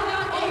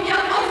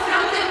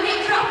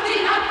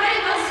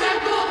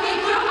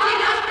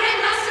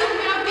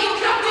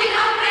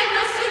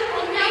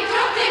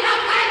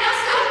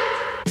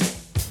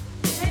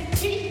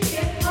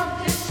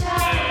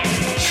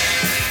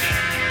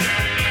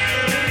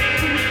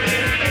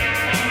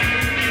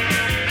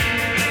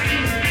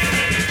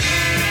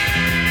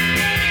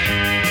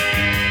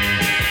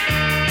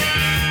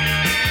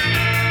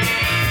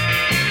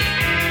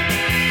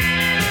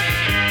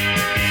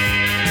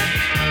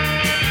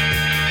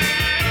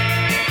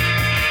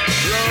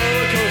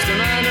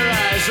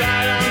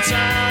 Right on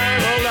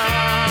time, hold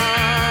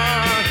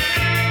on.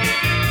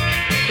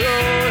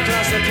 Roll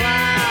across the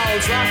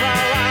clouds, laugh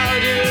how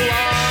loud you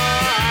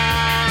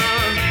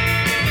are.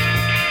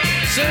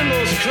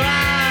 Cymbals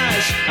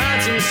crash,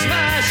 atoms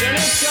smash, and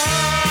it's gone.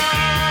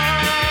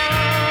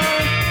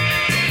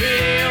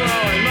 Feel no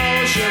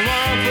emotion,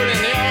 one foot in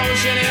the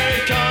ocean, here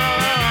it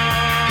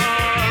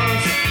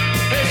comes.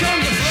 Here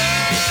comes the flood.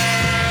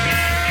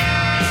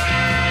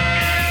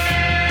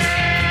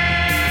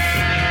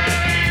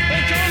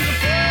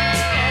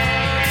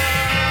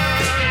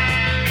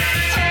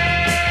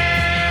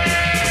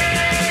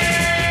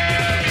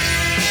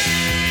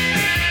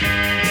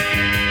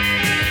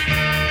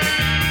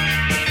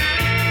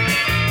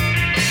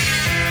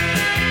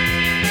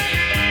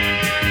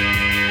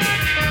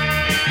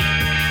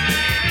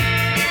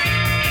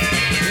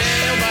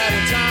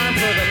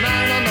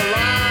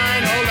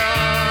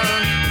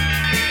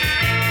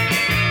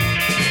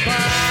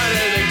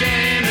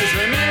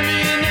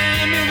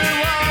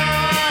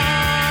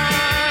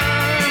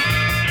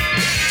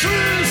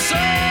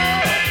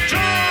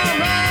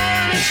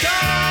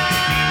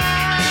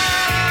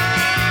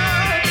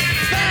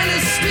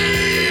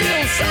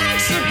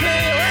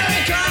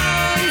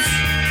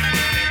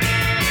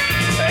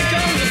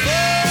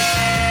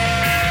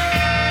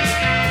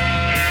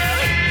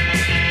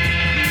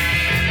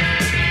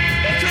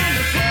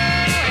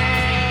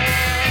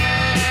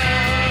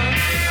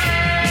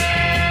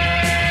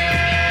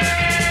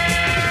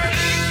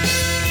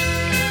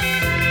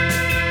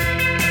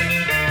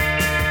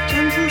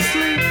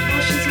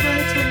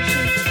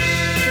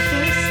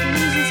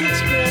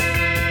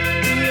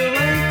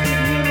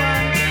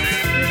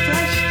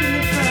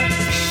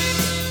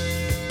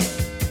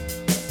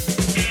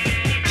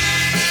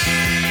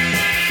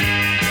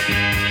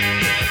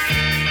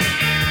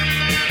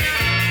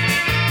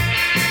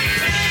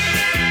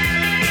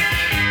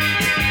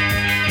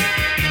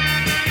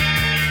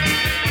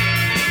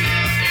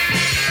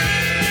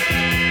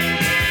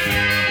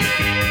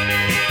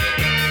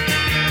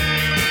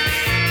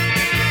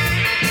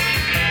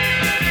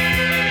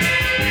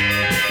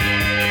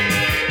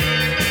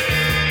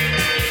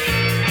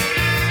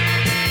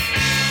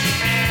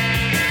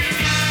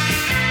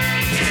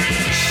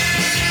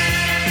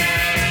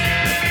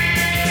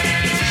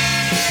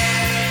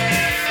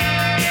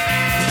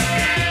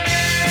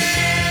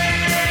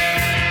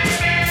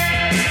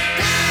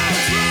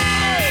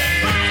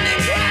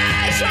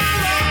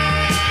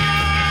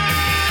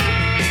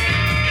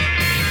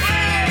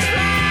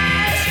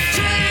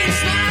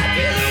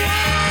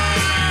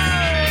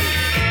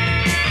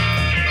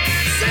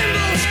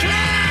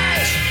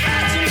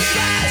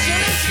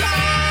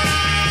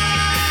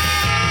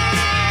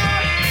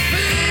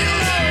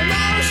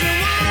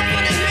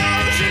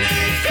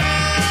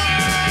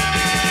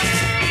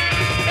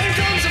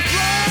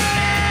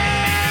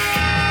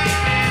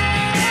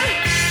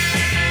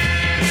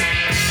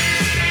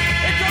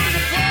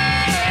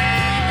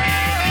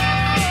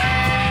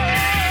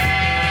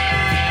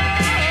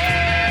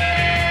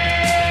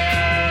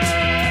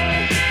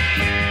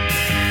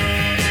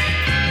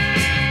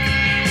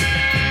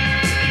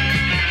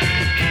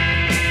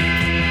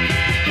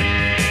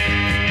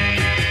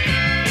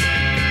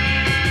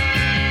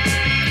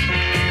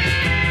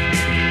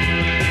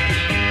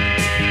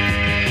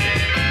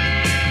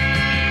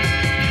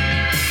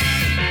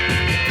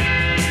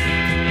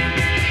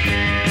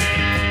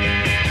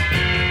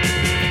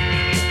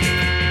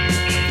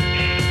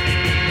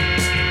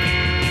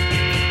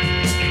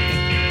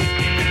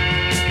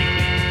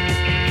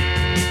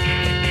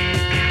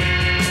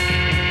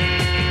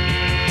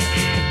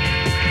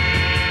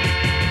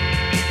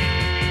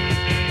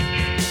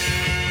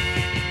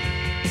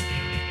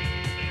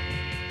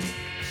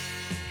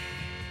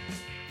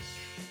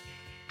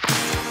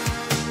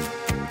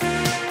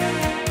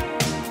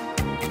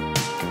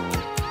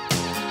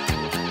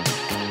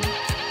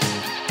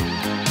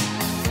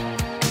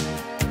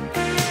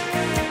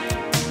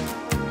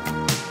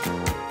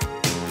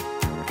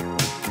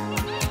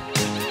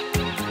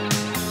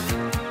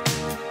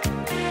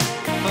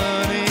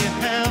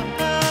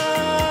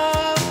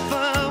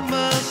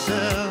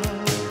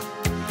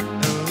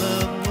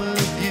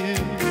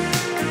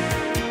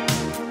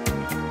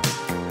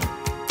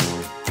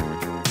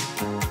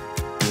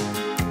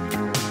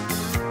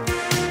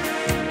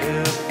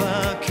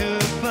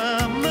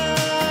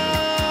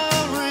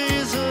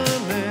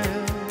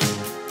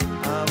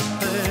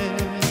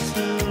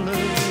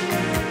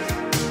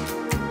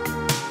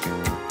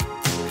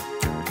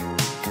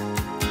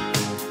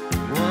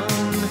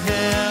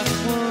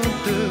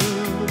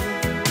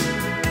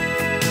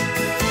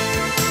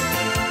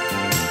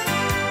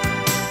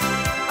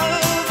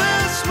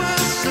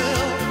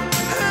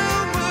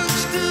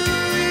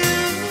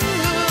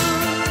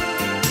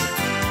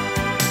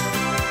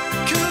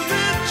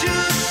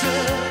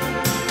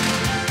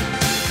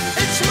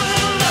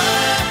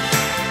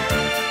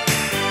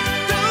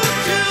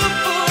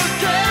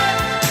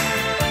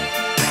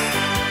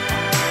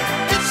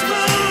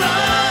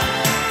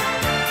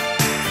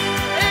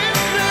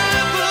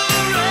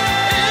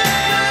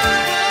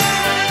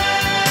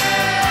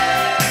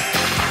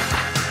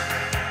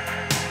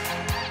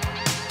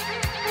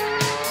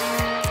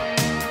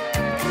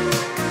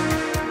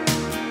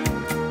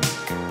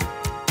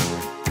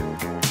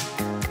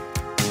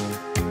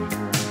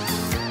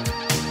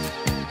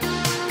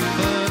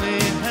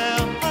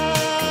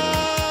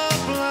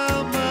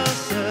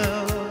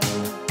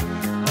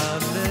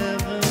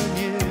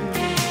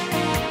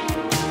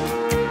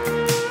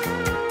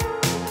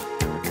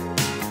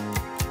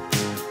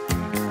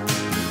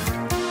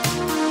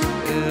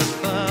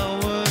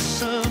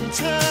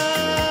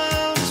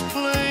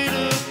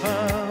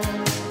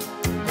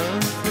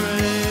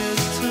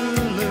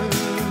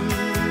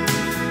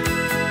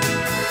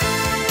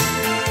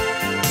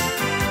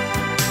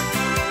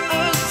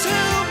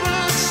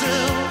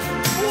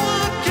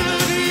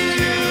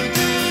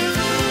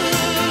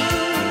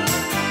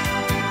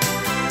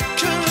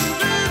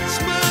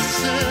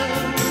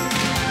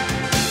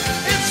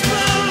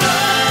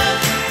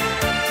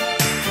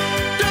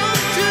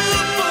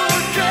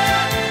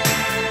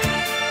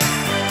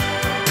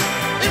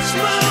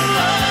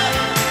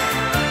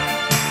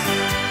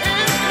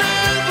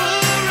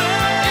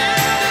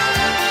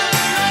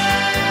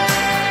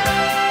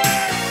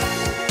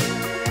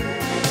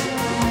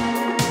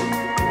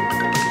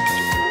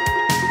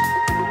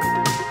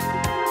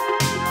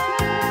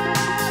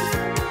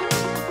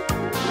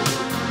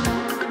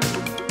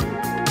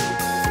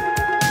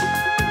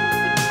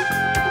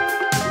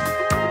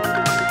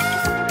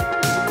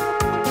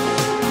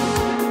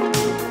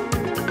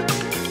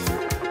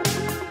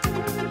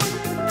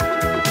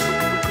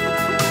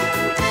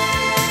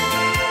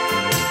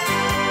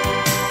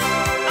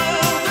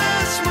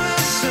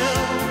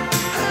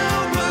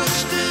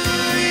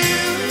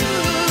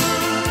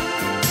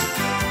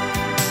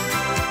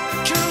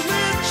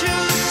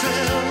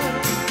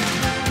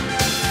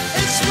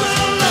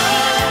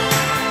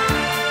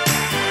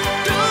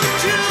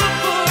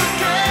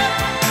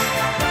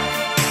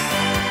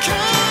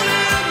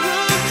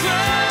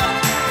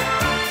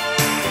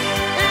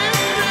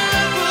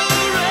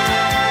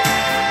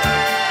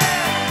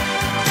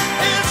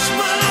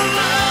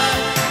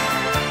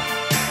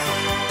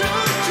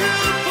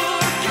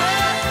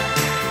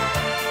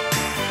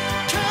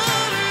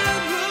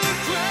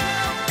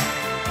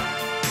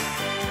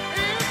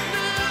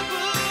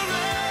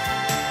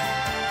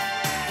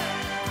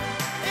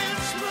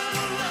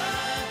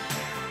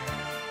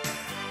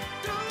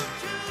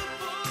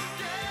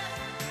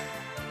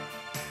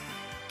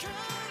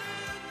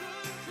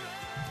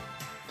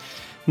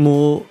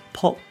 more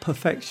pop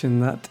perfection.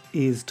 That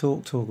is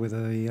Talk Talk with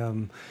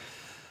a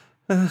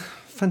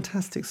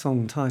fantastic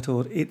song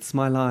titled It's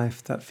My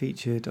Life that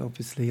featured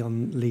obviously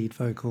on lead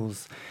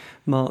vocals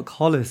Mark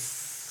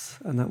Hollis,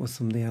 and that was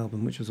from the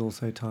album which was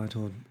also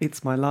titled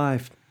It's My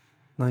Life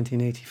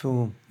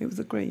 1984. It was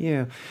a great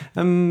year.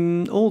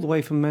 All the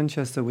way from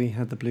Manchester we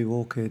had the Blue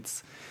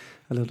Orchids,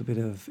 a little bit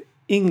of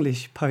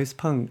English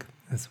post-punk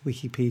as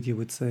Wikipedia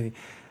would say,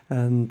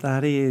 and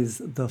that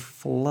is The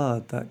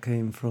Flood that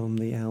came from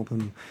the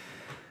album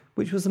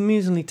which was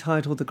amusingly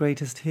titled The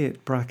Greatest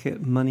Hit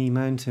bracket Money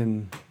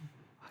Mountain.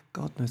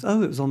 God knows.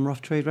 Oh, it was on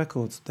Rough Trade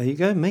Records. There you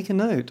go. Make a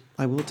note.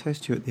 I will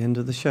test you at the end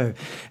of the show.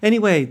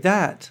 Anyway,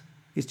 that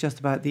is just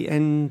about the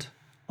end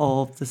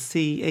of the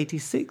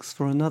C86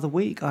 for another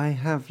week. I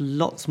have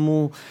lots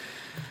more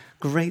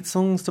great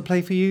songs to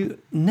play for you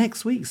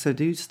next week, so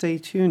do stay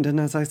tuned. And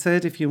as I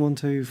said, if you want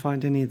to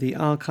find any of the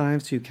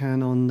archives, you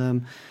can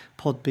on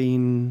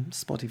Podbean,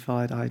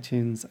 Spotify,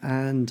 iTunes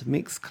and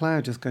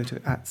Mixcloud. Just go to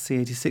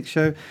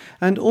 @C86show.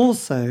 And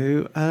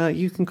also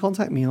you can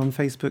contact me on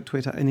Facebook,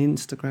 Twitter and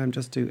Instagram.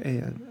 Just do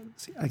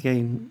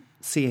again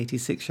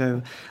C86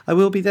 show. I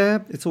will be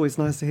there. It's always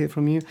nice to hear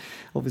from you.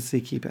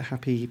 Obviously keep it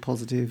happy,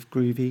 positive,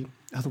 groovy.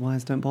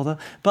 Otherwise don't bother.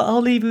 But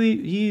I'll leave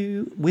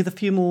you with a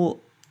few more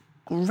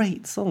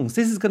great songs.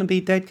 This is going to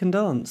be Dead Can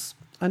Dance.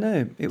 I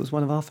know, it was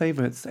one of our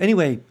favourites.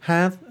 Anyway,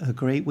 have a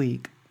great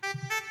week.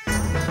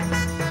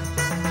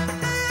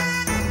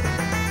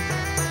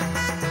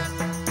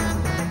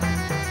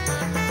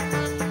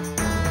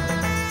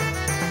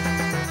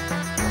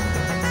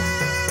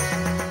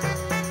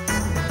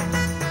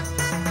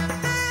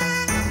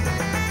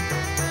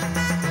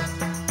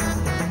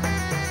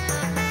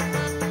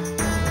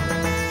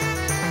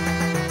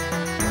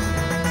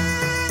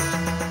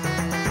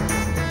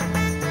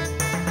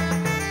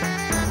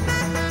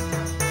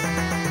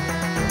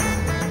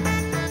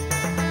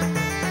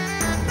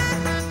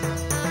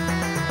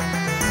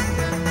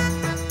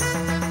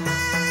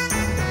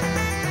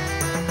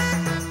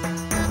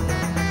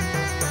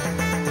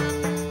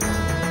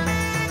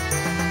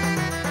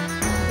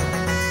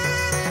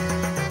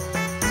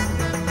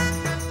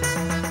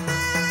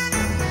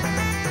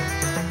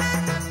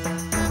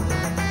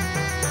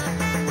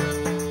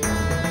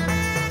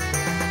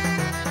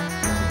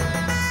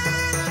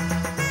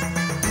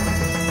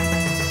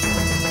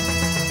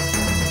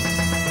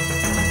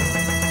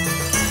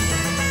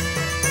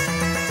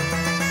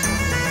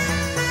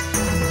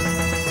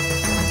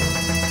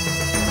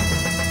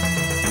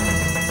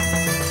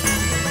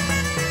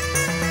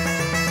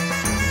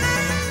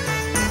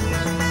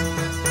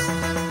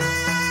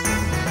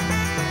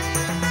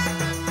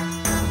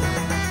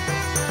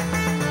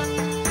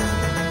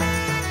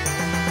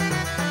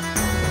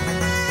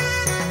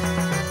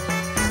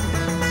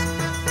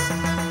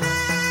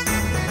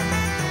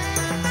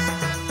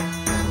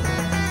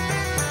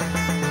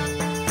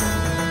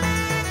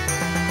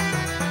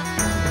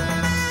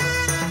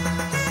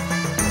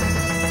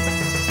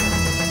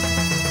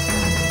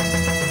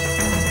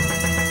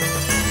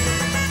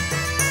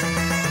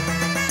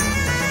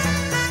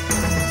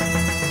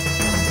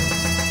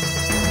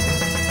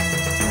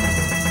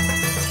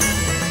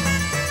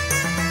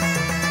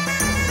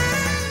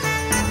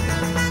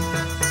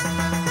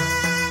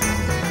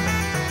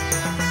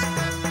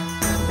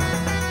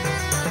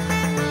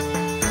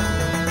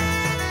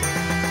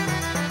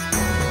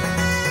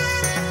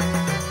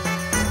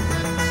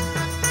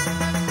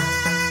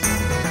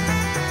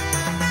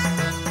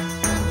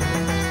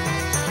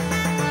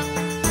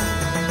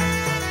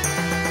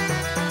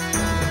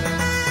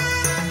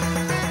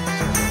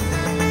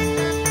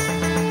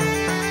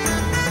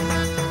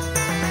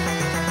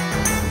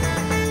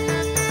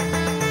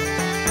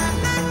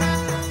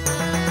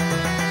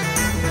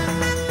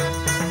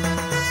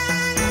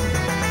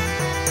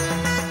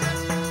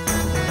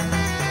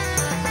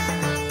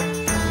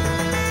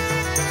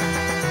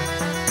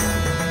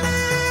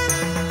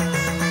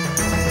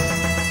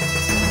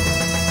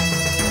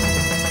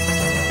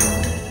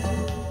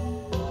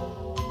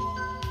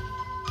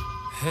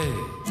 Hey,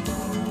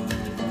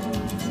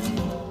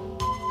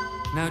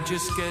 now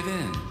just get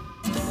in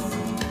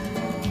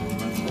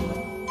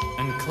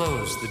and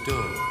close the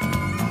door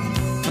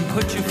and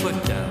put your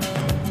foot down.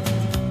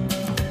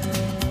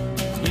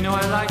 You know,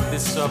 I like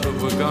this suburb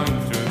we're going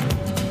through.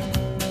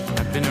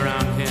 I've been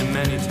around here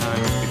many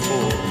times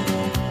before.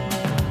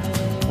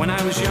 When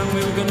I was young,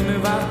 we were going to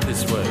move out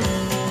this way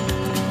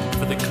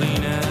for the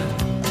clean air,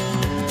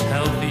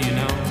 healthy, you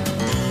know,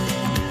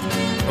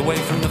 away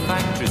from the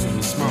factories and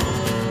the smoke.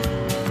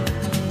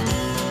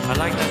 I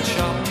like that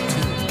shop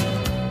too.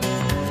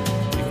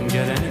 You can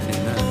get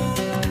anything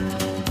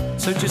there.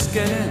 So just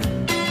get in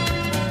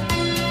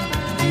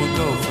and we'll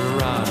go for a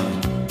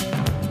ride.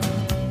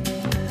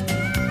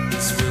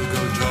 Yes, we'll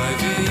go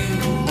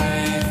driving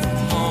away from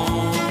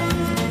home,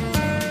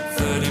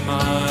 30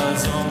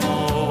 miles or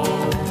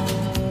more.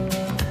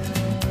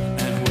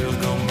 And we'll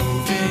go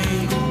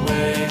moving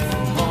away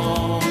from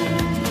home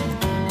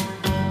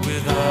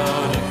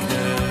without a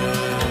care.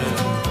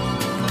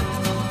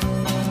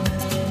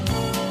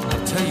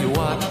 I'll tell you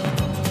what,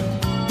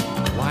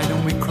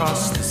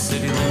 cross the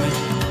city limit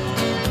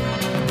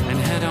and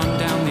head on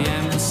down the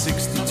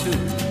M62.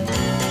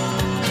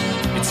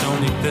 It's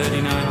only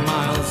 39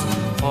 miles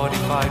and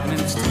 45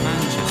 minutes to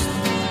Manchester,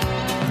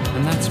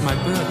 and that's my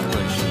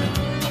birthplace, you know.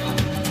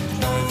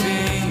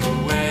 Driving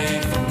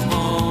away from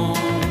home,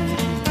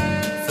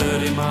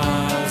 30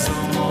 miles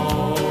or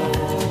more,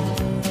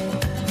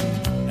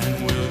 and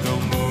we'll go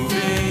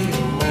moving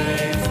away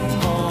from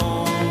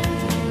home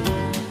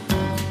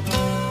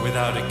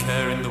without a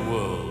care in the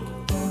world.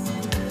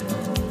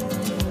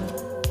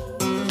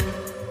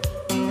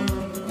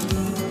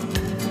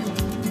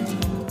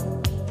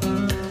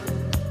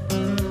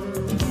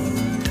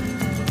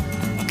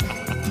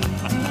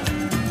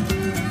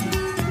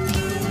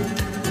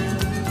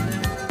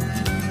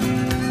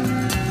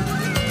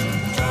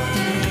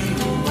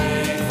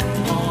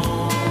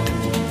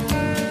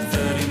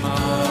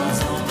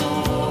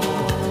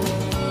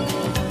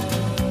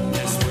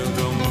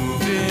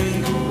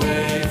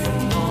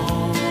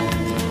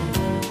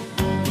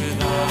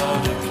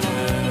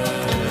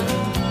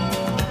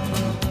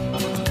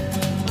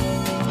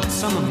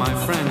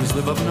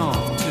 Live up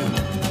north too.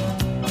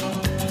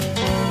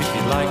 If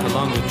you'd like a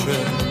longer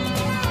trip,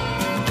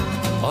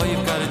 all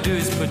you've got to do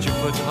is put your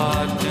foot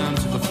hard down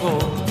to the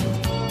floor,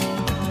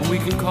 and we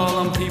can call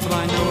on people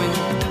I know in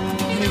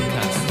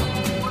Newcastle,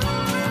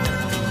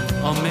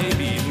 or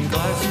maybe even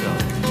Glasgow.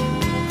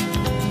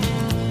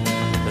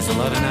 There's a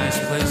lot of nice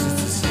places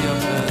to see up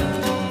there,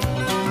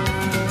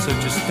 so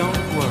just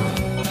don't worry.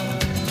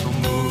 I'm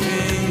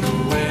moving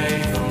away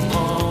from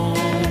home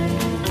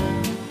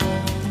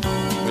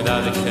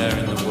without a care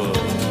in the world.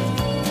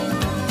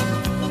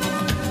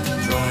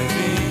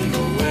 Driving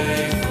away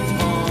from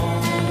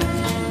home,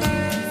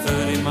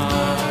 30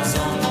 miles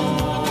or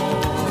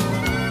more.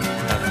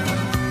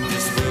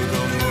 Yes, we'll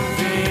go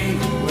moving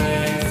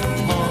away from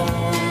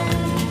home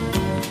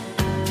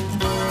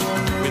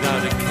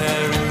without a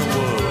care in the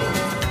world.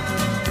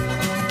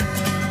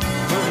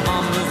 Move 'em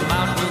on, move 'em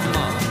out, move 'em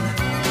on.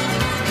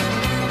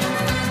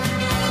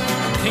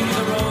 King of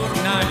the road,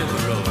 knight of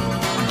the road.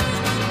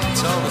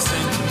 It's all the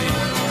same to